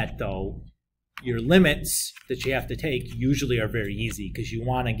found that, though, your limits that you have to take usually are very easy because you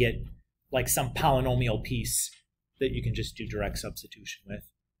want to get like some polynomial piece that you can just do direct substitution with.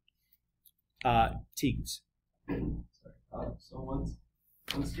 Teagues. So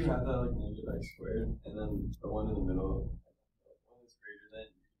once you have that like negative x squared, and then the one in the middle, one is greater than,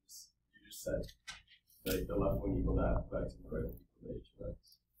 you just set like the left one equal to f of x and the right one equal to h of x.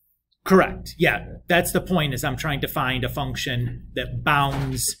 Correct. Yeah, that's the point. Is I'm trying to find a function that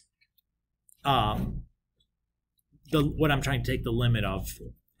bounds what I'm trying to take the limit of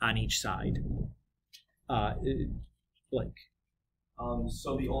on each side. Blake.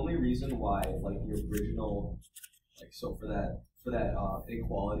 So the only reason why, like the original, like so for that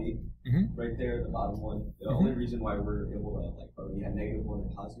inequality right there, the bottom one, the only reason why we're able to like already had -1 and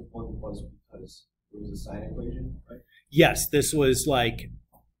 +1 was because it was a sine equation, right? Yes, this was like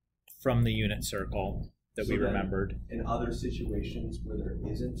from the unit circle that we remembered. In other situations where there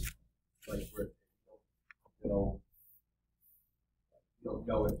isn't, like where you don't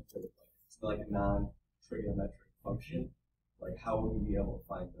know if it's like a non-trigonometric function, like how would we be able to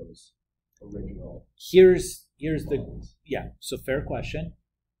find those original? Here's the, yeah, so fair question.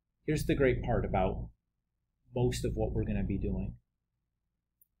 Here's the great part about most of what we're going to be doing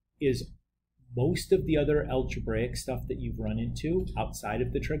is most of the other algebraic stuff that you've run into outside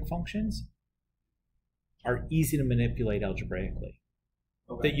of the trig functions are easy to manipulate algebraically.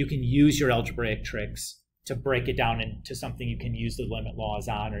 Okay. That you can use your algebraic tricks to break it down into something you can use the limit laws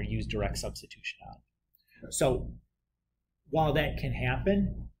on or use direct substitution on. Okay. So while that can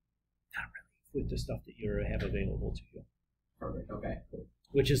happen, not really with the stuff that you have available to you. Perfect. Okay. Cool.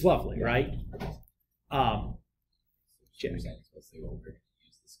 Which is lovely, yeah. Right?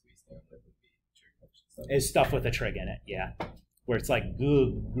 Is stuff with a trig in it, yeah. Where it's like,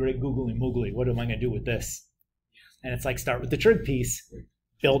 great googly moogly, what am I going to do with this? And it's like, start with the trig piece,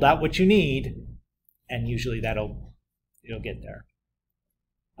 build out what you need, and usually it'll get there.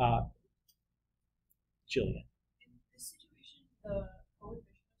 Jillian. In this situation, the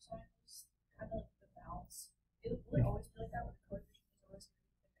coefficient of sine is kind of like the balance. It would always be like that with the coefficient is always the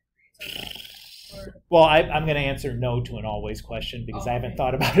thing that creates our balance. Or or? Well, I'm going to answer no to an always question because I haven't Okay.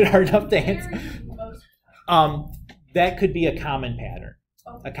 thought about it hard enough to Where answer. are you most That could be a common pattern,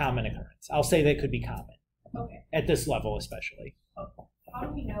 okay. a common occurrence. I'll say that could be common Okay. at this level, especially. Okay. How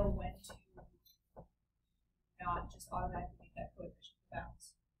do we know when to not just automatically make that coefficient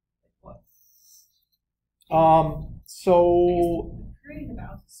bounce? Like what? So Creating the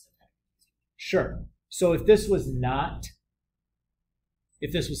bounce is still kind of confusing. sure. So if this was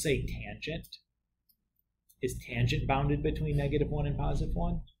say tangent, is tangent bounded between -1 and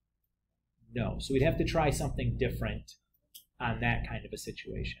 +1? No. So we'd have to try something different on that kind of a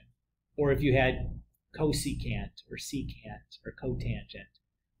situation. Or if you had cosecant or secant or cotangent,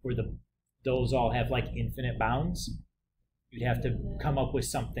 where those all have like infinite bounds, you'd have to come up with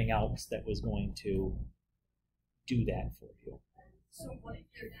something else that was going to do that for you. So what if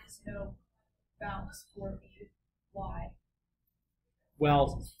there is no bounce for the y? Well,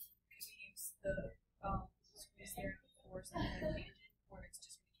 Can we use the squeeze theorem for something like tangent, or it's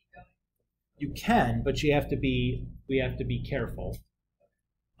just going to keep going? you can, but we have to be careful.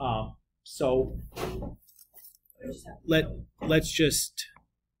 So We just have to let's just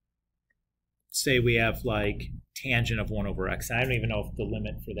say we have like tangent of 1 over x. I don't even know if the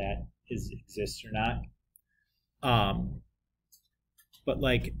limit for that exists or not. But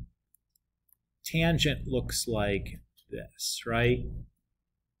like tangent looks like this, right?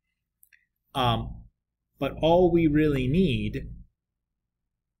 But all we really need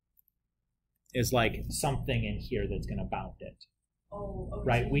is like something in here that's going to bound it, okay,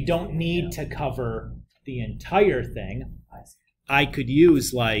 right? so We you don't can- need to cover the entire thing. I see. I could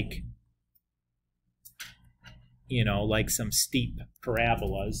use like, like some steep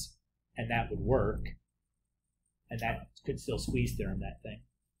parabolas, and that would work. And that could still squeeze theorem that thing.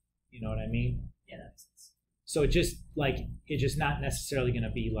 You know what I mean? Yeah, that makes sense. So it's just not necessarily going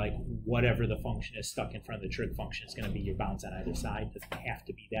to be like whatever the function is stuck in front of the trig function is going to be your bounds on either side. It doesn't have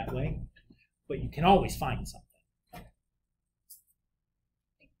to be that way, but you can always find something.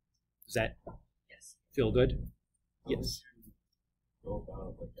 Does that Yes. feel good? How Yes. would you go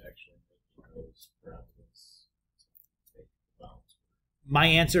about like actually making those parameters make the bounds? My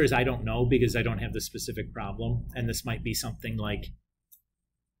answer is I don't know because I don't have the specific problem, and this might be something like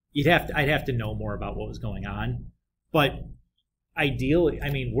I'd have to know more about what was going on. But ideally, I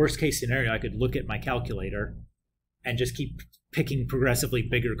mean, worst case scenario, I could look at my calculator and just keep picking progressively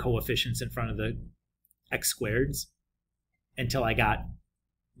bigger coefficients in front of the x squareds until I'm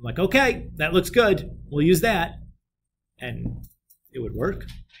like, okay, that looks good. We'll use that. And it would work.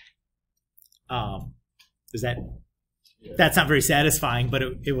 Does that, Yeah. that's not very satisfying, but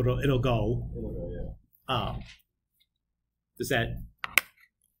it'll go. It'll go, yeah. Does that,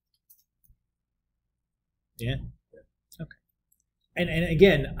 yeah? Okay. And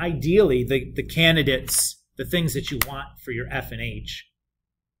again, ideally, the candidates, the things that you want for your F and H,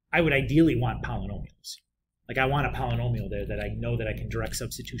 I would ideally want polynomials. Like I want a polynomial there that I know that I can direct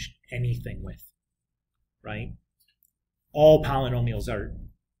substitution anything with, right? All polynomials are,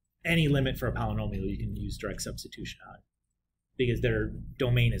 any limit for a polynomial you can use direct substitution on because their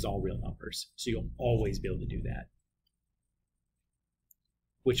domain is all real numbers. So you'll always be able to do that.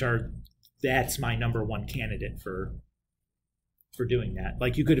 That's my number one candidate for doing that.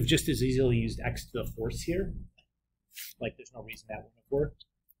 Like you could have just as easily used x to the 4th here. Like there's no reason that wouldn't have worked.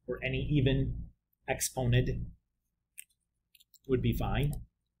 Or any even exponent would be fine.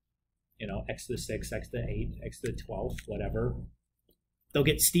 X to the 6th, x to the 8th, x to the 12th, whatever. They'll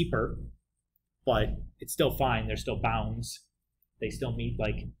get steeper, but it's still fine. They're still bounds. They still meet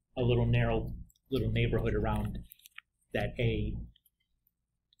like a little narrow little neighborhood around that A.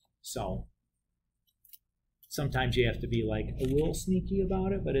 So sometimes you have to be like a little sneaky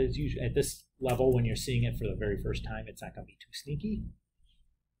about it, but as usually at this level, when you're seeing it for the very first time, it's not going to be too sneaky.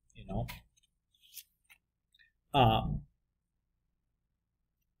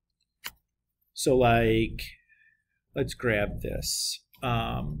 So like, let's grab this.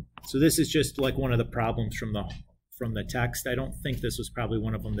 So this is just like one of the problems from the text. I don't think this was probably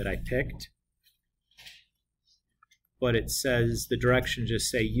one of them that I picked. But it says the directions just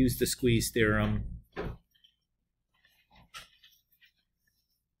say use the squeeze theorem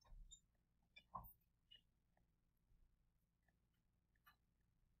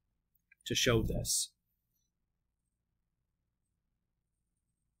to show this.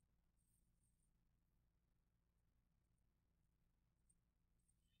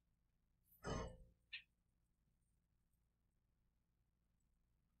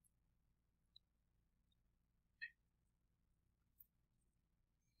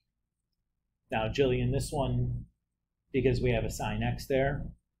 Now, Jillian, this one, because we have a sine x there,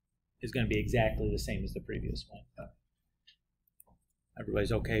 is going to be exactly the same as the previous one.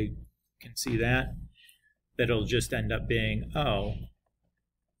 Everybody's okay, can see that? That it'll just end up being, oh,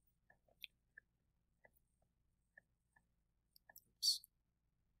 oops.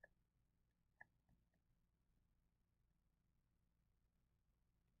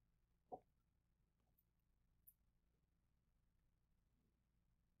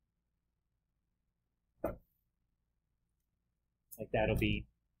 Like that'll be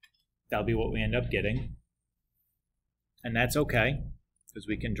what we end up getting. And that's okay, because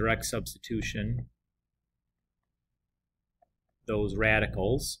we can direct substitution those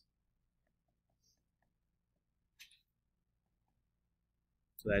radicals.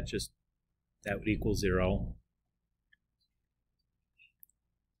 So that would equal 0.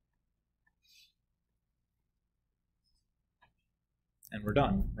 And we're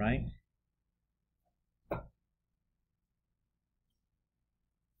done, right?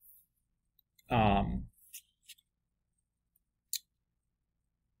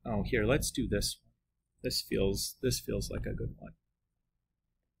 Oh, here, let's do this one. This feels like a good one.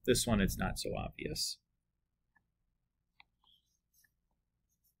 This one is not so obvious.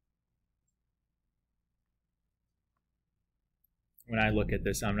 When I look at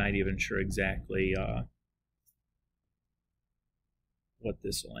this, I'm not even sure exactly what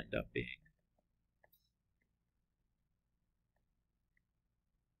this will end up being.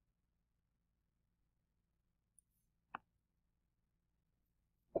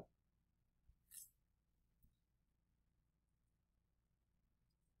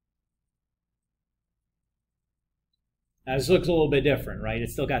 Now this looks a little bit different, right?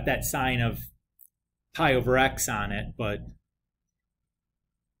 It's still got that sign of pi over x on it, but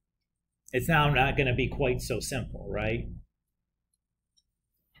it's now not going to be quite so simple, right?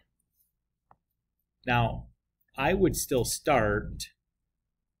 Now, I would still start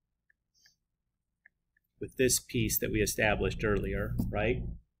with this piece that we established earlier, right?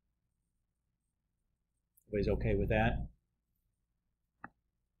 Everybody's okay with that?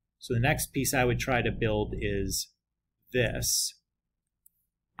 So the next piece I would try to build is this.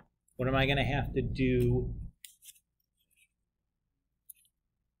 What am I going to have to do?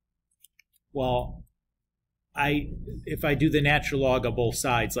 Well, if I do the natural log of both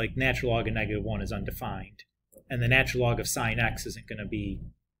sides, like natural log of -1 is undefined, and the natural log of sine x isn't going to be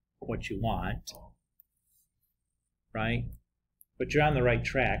what you want, right? But you're on the right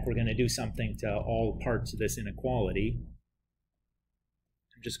track. We're going to do something to all parts of this inequality.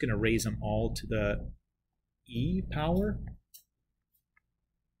 I'm just going to raise them all to the e power.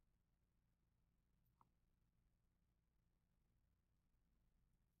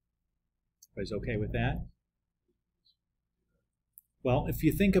 Everybody's okay with that? Well, if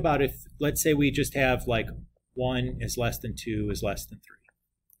you think about it, let's say we just have like 1 is less than 2 is less than 3,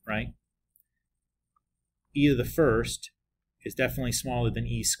 right? E to the first is definitely smaller than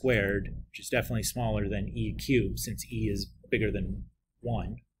e squared, which is definitely smaller than e cubed, since e is bigger than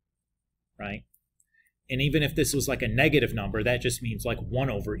 1, right? And even if this was like a negative number, that just means like 1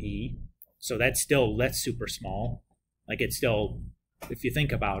 over e. So that's super small. Like it's still, if you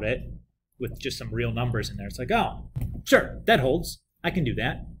think about it, with just some real numbers in there, it's like, oh, sure, that holds. I can do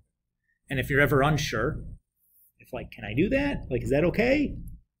that. And if you're ever unsure, if like, can I do that? Like, is that okay?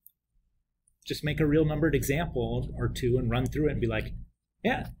 Just make a real numbered example or two and run through it and be like,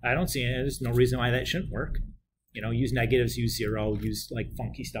 yeah, I don't see it. There's no reason why that shouldn't work. You know, use negatives, use 0, use like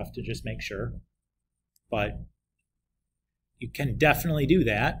funky stuff to just make sure. But you can definitely do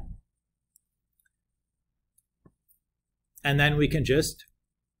that. And then we can just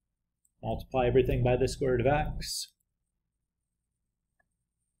multiply everything by the square root of x.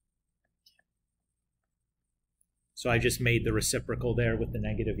 So I just made the reciprocal there with the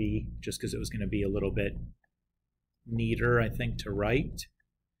negative e, just because it was going to be a little bit neater, I think, to write.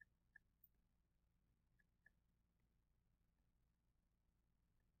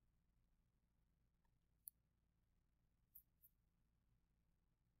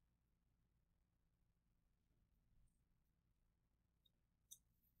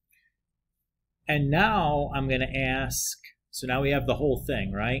 And now I'm going to ask, so now we have the whole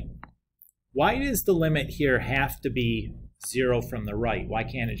thing, right? Why does the limit here have to be 0 from the right? Why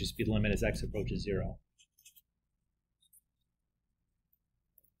can't it just be the limit as x approaches 0?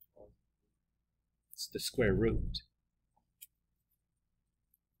 It's the square root.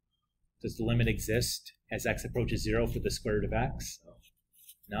 Does the limit exist as x approaches 0 for the square root of x?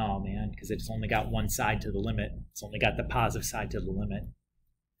 No, man, because it's only got one side to the limit. It's only got the positive side to the limit,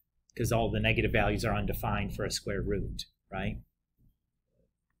 because all the negative values are undefined for a square root, right?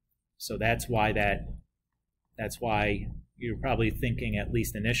 So that's why you're probably thinking, at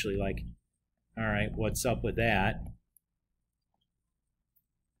least initially, like, all right, what's up with that?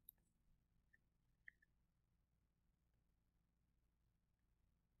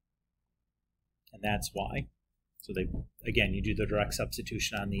 And that's why. So they, again, you do the direct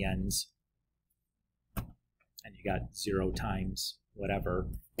substitution on the ends, and you got 0 times whatever.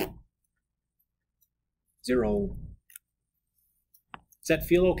 0. Does that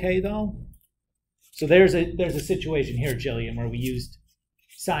feel okay though? So there's a situation here, Jillian, where we used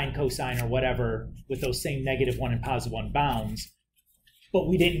sine, cosine, or whatever with those same -1 and +1 bounds, but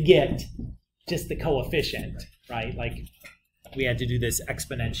we didn't get just the coefficient, right? Like we had to do this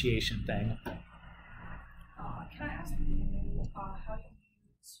exponentiation thing. Can I ask you how you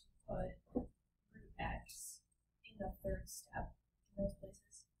put root x in the third step in those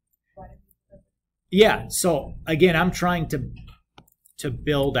places? Why did you put them? Yeah, so again, I'm trying to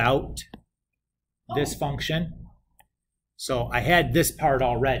build out this function. So I had this part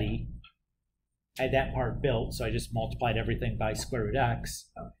already. I had that part built, so I just multiplied everything by square root x.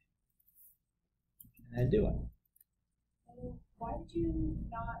 Okay. And do it. So why did you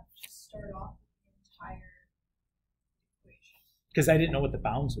not just start off with the entire equation? Because I didn't know what the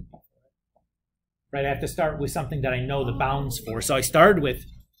bounds would be. Right, I have to start with something that I know the bounds for. So I started with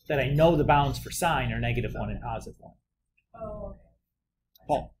that I know the bounds for sine are -1 and +1. Oh, okay.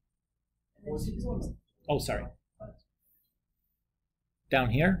 Paul. And then Oh, sorry.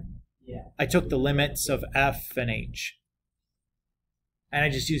 Down here? Yeah. I took the limits of f and h. And I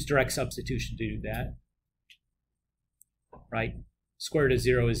just used direct substitution to do that. Right? Square root of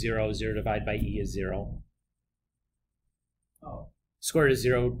 0 is 0. 0 divided by e is 0. Oh. Square root of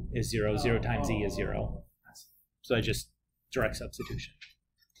 0 is 0. 0 times e is 0. So I just direct substitution.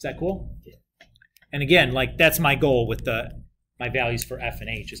 Is that cool? Yeah. And again, like that's my goal with my values for f and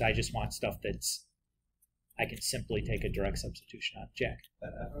h is I just want stuff that's I can simply take a direct substitution on. Jack.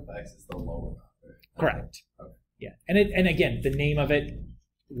 That f of x is the lower bound, right? Correct. Okay. Yeah. And again, the name of it,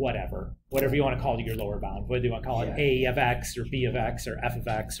 whatever you want to call it your lower bound. Whether you want to call it a of x or b of x or f of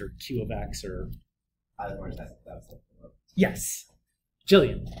x or q of x or Either way, that's the lower. yes.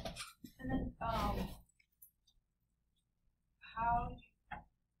 Jillian. And then how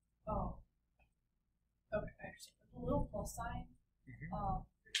okay, I understand. With the little plus sign,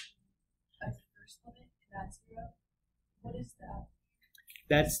 as the first limit, and that's 0. What is that?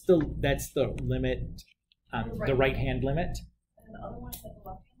 That's the limit, the right hand limit. And then the other one is like the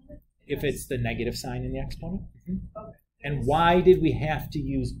left hand limit? If it's the negative sign in the exponent. Okay. And why did we have to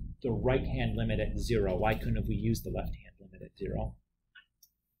use the right hand limit at 0? Why couldn't we use the left hand limit at 0?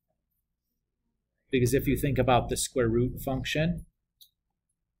 Because if you think about the square root function,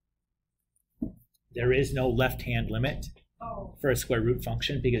 there is no left hand limit for a square root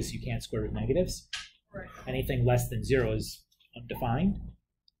function because you can't square root negatives. Right. Anything less than 0 is undefined.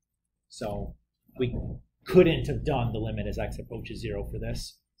 So we couldn't have done the limit as x approaches 0 for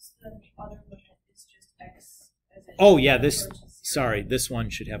this. So then the other limit is just x as it Oh yeah, this approaches 0. sorry, this one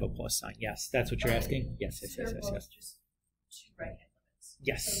should have a plus sign. Yes, that's what you're asking. Yes, yes, So yes, they're yes, both yes. just two right hand limits.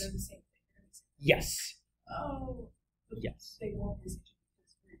 Yes. So they're the same thing. They're the same. Yes. Oh. But Yes. they won't be the same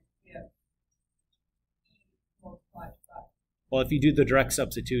because we have e multiplied by. Well, if you do the direct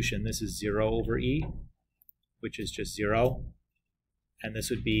substitution, this is 0 over e, which is just 0. And this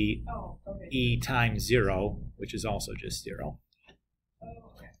would be Oh, okay. e times 0, which is also just 0.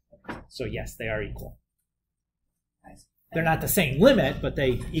 Oh, okay. So yes, they are equal. Nice. They're not the same limit, but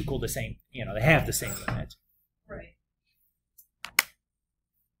they equal the same, they have the same limit. Right.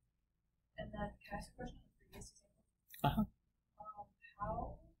 And then, can I ask a question on the previous example? Uh-huh.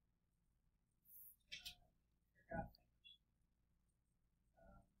 How? I forgot my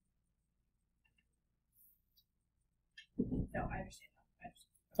question. No, I understand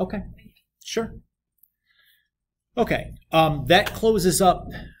now. Okay, Thank you. sure. Okay, that closes up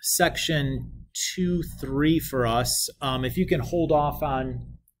section 2-3 for us. If you can hold off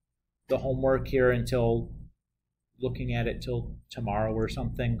on the homework here until looking at it till tomorrow or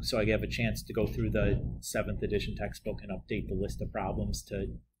something, so I have a chance to go through the 7th edition textbook and update the list of problems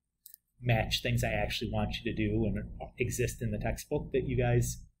to match things I actually want you to do and exist in the textbook that you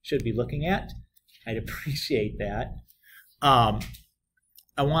guys should be looking at. I'd appreciate that.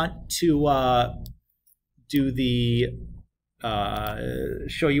 I want to do the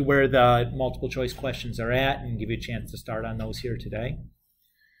show you where the multiple choice questions are at and give you a chance to start on those here today.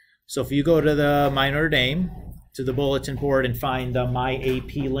 So if you go to the My Notre Dame, to the bulletin board and find the My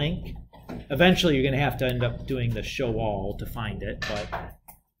AP link, eventually you're going to have to end up doing the show all to find it, but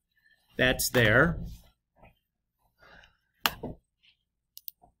that's there.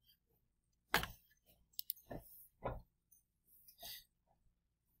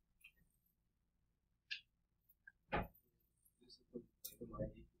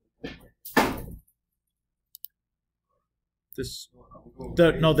 this.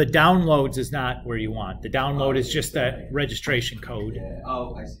 The downloads is not where you want. The download is just the registration code. Yeah.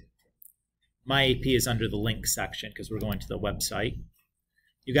 Oh, I see. My AP is under the link section because we're going to the website.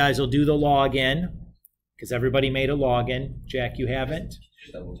 You guys will do the login because everybody made a login. Jack, you haven't?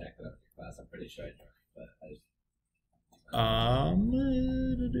 Just double check that after class. I'm pretty sure I know, but I just. I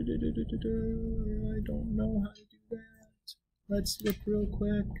don't know how to do that. Let's look real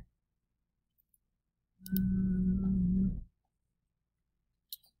quick.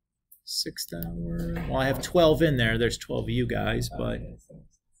 6 hour. Well, I have 12 in there. There's 12 of you guys, but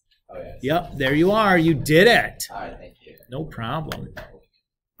Oh, yes. yep, there you are. You did it. All right, thank you. No problem.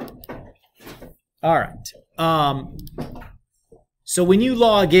 All right. So when you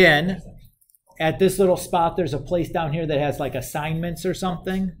log in, at this little spot, there's a place down here that has like assignments or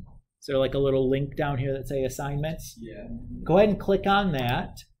something. Is there like a little link down here that say assignments? Yeah. Go ahead and click on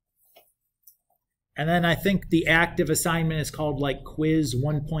that. And then I think the active assignment is called like quiz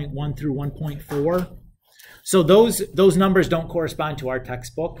 1.1 through 1.4. So those numbers don't correspond to our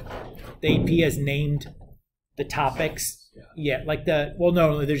textbook. The AP has named the topics. Yeah, like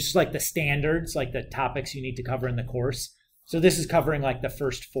no, there's just like the standards, like the topics you need to cover in the course. So this is covering like the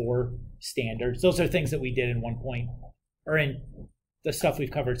first 4 standards. Those are things that we did in in the stuff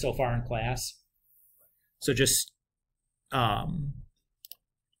we've covered so far in class. So just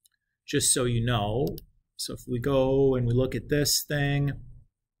so you know, so if we go and we look at this thing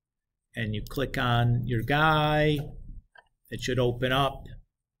and you click on your guy, it should open up.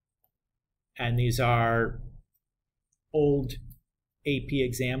 And these are old AP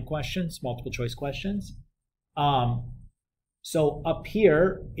exam questions, multiple choice questions. So up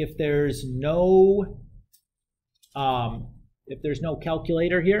here, if there's no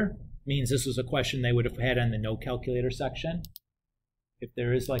calculator here, means this was a question they would have had in the no calculator section. If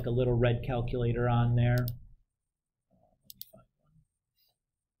there is like a little red calculator on there,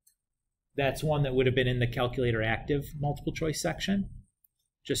 that's one that would have been in the calculator active multiple choice section,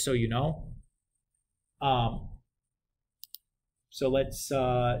 just so you know. So let's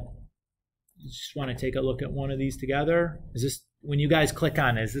just want to take a look at one of these together. Is this, when you guys click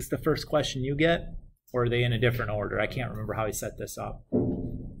on it, is this the first question you get, or are they in a different order? I can't remember how he set this up.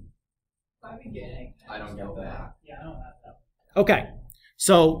 I'm beginning. I don't get that. Yeah, I don't have that. Okay,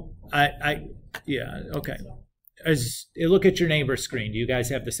 so okay. Look at your neighbor's screen. Do you guys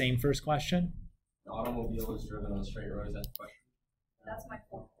have the same first question? The automobile is driven on a straight road. Is that the question? That's my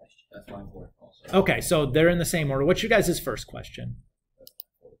 4th question. That's my 4th also. Okay, so they're in the same order. What's your guys' first question?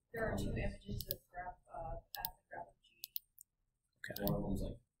 There are 2 images of graph F and graph G. Okay. One of them's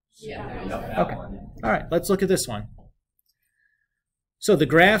like. Yeah. Okay. All right, let's look at this one. So the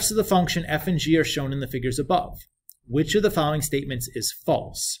graphs of the function f and g are shown in the figures above. Which of the following statements is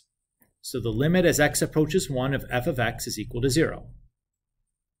false? So the limit as x approaches 1 of f of x is equal to 0.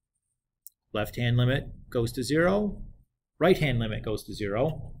 Left-hand limit goes to 0. Right-hand limit goes to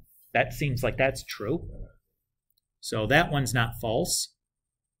 0. That seems like that's true. So that one's not false.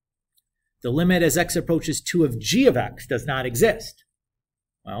 The limit as x approaches 2 of g of x does not exist.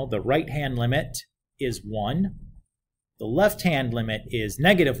 Well, the right-hand limit is 1. The left-hand limit is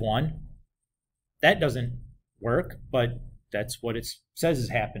 -1. That doesn't work, but that's what it says is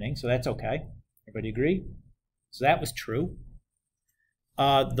happening, so that's okay. Everybody agree? So that was true.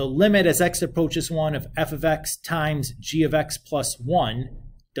 The limit as x approaches 1 of f of x times g of x plus 1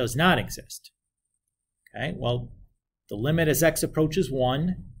 does not exist. Okay, well, the limit as x approaches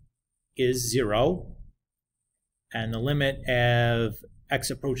 1 is 0, and the limit of x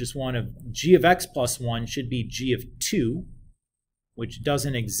approaches 1 of g of x plus 1 should be g of 2, which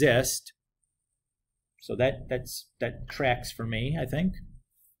doesn't exist. So that tracks for me, I think.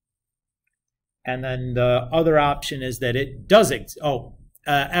 And then the other option is that it does exist.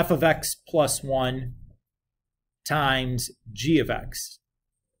 F of x plus 1 times g of x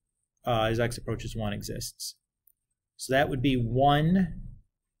as x approaches 1 exists. So that would be 1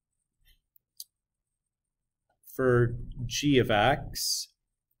 for g of x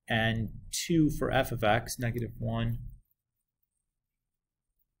and 2 for f of x, -1.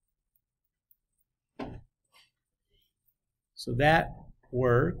 So that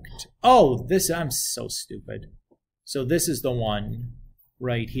worked. Oh, I'm so stupid. So this is the one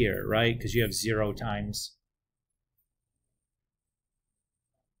right here, right? Because you have 0 times.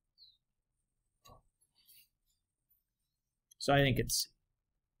 So I think it's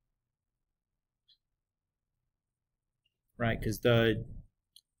right, because the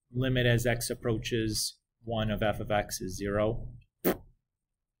limit as x approaches 1 of f of x is 0.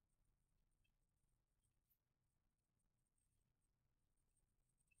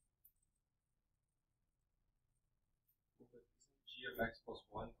 g of x plus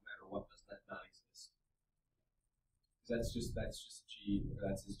 1, no matter what, does that not exist? That's just g, or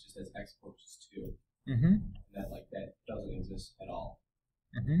that's just as x approaches 2. And that doesn't exist at all.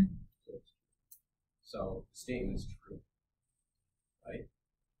 So the statement is true, right?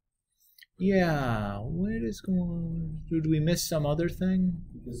 Yeah. What is going on? Did we miss some other thing?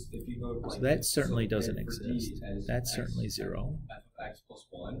 Because if you go So that certainly doesn't for D exist. as That's x, certainly 0. f of x plus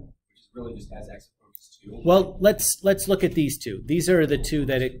 1, which is really just as x approaches 2. Well, let's look at these two. These are the two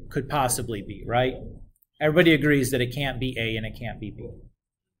that it could possibly be, right? Everybody agrees that it can't be A and it can't be B.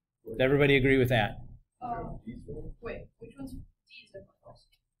 Does everybody agree with that? Wait, which one's D is different?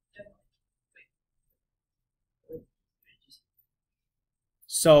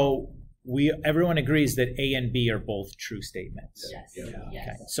 So everyone agrees that A and B are both true statements. Yes. Yeah. Yes.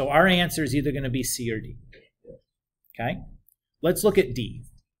 Okay. So our answer is either going to be C or D. Okay. Let's look at D.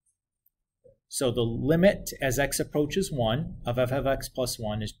 So the limit as x approaches 1 of f of x plus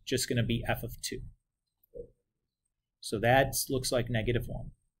 1 is just going to be f of 2. So that looks like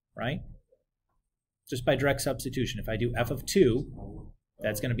 -1, right? Just by direct substitution. If I do f of 2,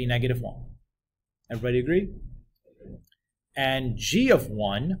 that's going to be -1. Everybody agree? And g of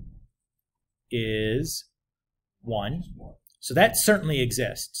 1 is 1. So that certainly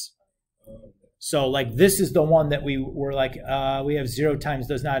exists. So like this is the one that we were like, we have 0 times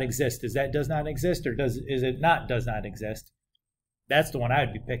does not exist. Is that does not exist, or is it not does not exist? That's the one I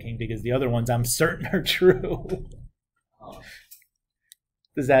would be picking, because the other ones I'm certain are true.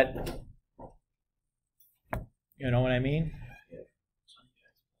 Does that, you know what I mean?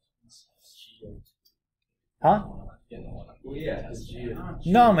 Huh? Well, yeah, because g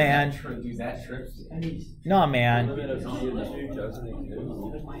No, man. do that trips. No, man. Limit of g of 2 doesn't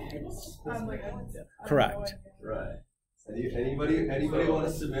exist. Correct. Right. Anybody want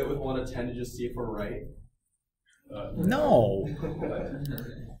to submit with 1 to 10 to just see if we're right? No.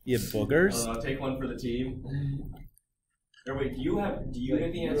 You boogers. Take one for the team. Or wait, do you have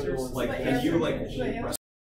the answers? Like, can you like?